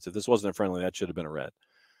circumstance. If this wasn't a friendly, that should have been a red.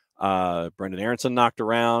 Brendan Aronson knocked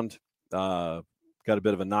around, got a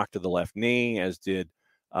bit of a knock to the left knee, as did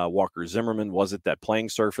Walker Zimmerman. Was it that playing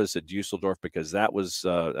surface at Dusseldorf? Because that was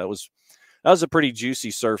a pretty juicy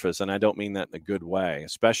surface, and I don't mean that in a good way,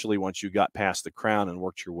 especially once you got past the crown and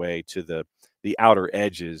worked your way to the outer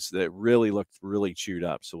edges that really looked really chewed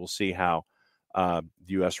up. So we'll see how the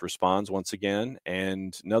U.S. responds once again.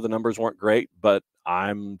 And no, the numbers weren't great, but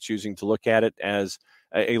I'm choosing to look at it as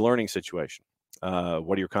a learning situation.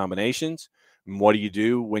 What are your combinations? What do you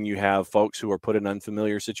do when you have folks who are put in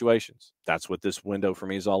unfamiliar situations? That's what this window for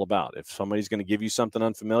me is all about. If somebody's going to give you something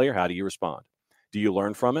unfamiliar, how do you respond? Do you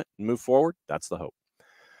learn from it and move forward? That's the hope.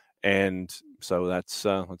 And so that's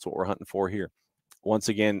what we're hunting for here. Once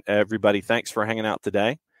again, everybody, thanks for hanging out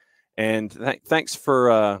today. And thanks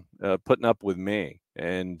for putting up with me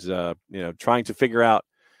and, trying to figure out.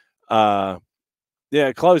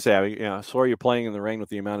 Close, Abby. I swear you're playing in the rain with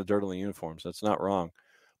the amount of dirt on the uniforms. That's not wrong.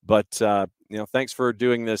 But, thanks for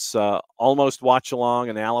doing this almost watch-along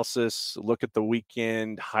analysis, look at the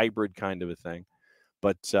weekend, hybrid kind of a thing.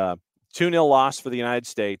 But 2-0 loss for the United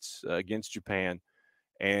States against Japan.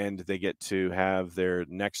 and they get to have their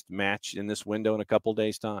next match in this window in a couple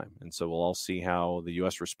days' time. And so we'll all see how the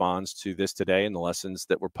U.S. responds to this today and the lessons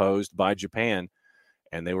that were posed by Japan.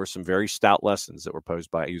 And they were some very stout lessons that were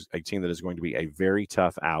posed by a team that is going to be a very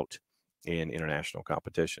tough out in international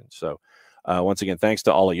competition. So once again, thanks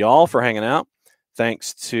to all of y'all for hanging out.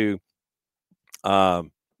 Thanks to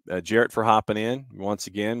Jarrett for hopping in. Once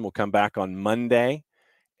again, we'll come back on Monday,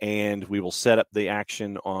 and we will set up the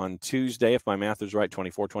action on Tuesday, if my math is right,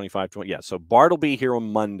 24, 25, 20. Yeah, so Bart will be here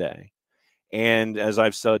on Monday. And as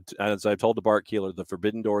I've told the Bart Keeler, the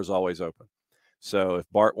forbidden door is always open. So if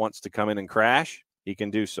Bart wants to come in and crash, he can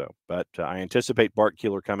do so. But I anticipate Bart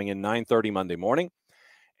Keeler coming in 9:30 Monday morning.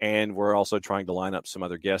 And we're also trying to line up some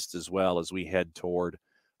other guests as well as we head toward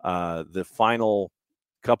the final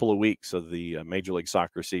couple of weeks of the Major League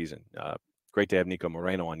Soccer season. Great to have Nico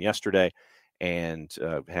Moreno on yesterday and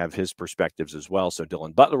have his perspectives as well. So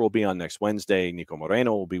Dylan Butler will be on next Wednesday. Nico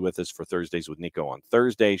Moreno will be with us for Thursdays with Nico on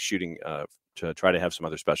Thursday, shooting to try to have some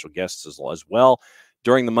other special guests as well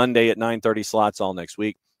during the Monday at 9:30 slots all next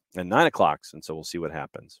week and 9 o'clock. And so we'll see what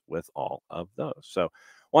happens with all of those. So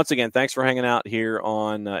once again, thanks for hanging out here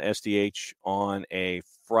on SDH on a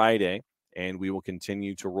Friday, and we will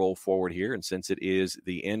continue to roll forward here. And since it is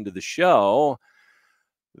the end of the show,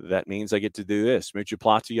 that means I get to do this. Mucha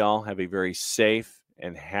Plata, y'all. Have a very safe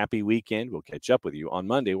and happy weekend. We'll catch up with you on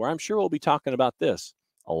Monday, where I'm sure we'll be talking about this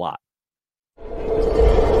a lot.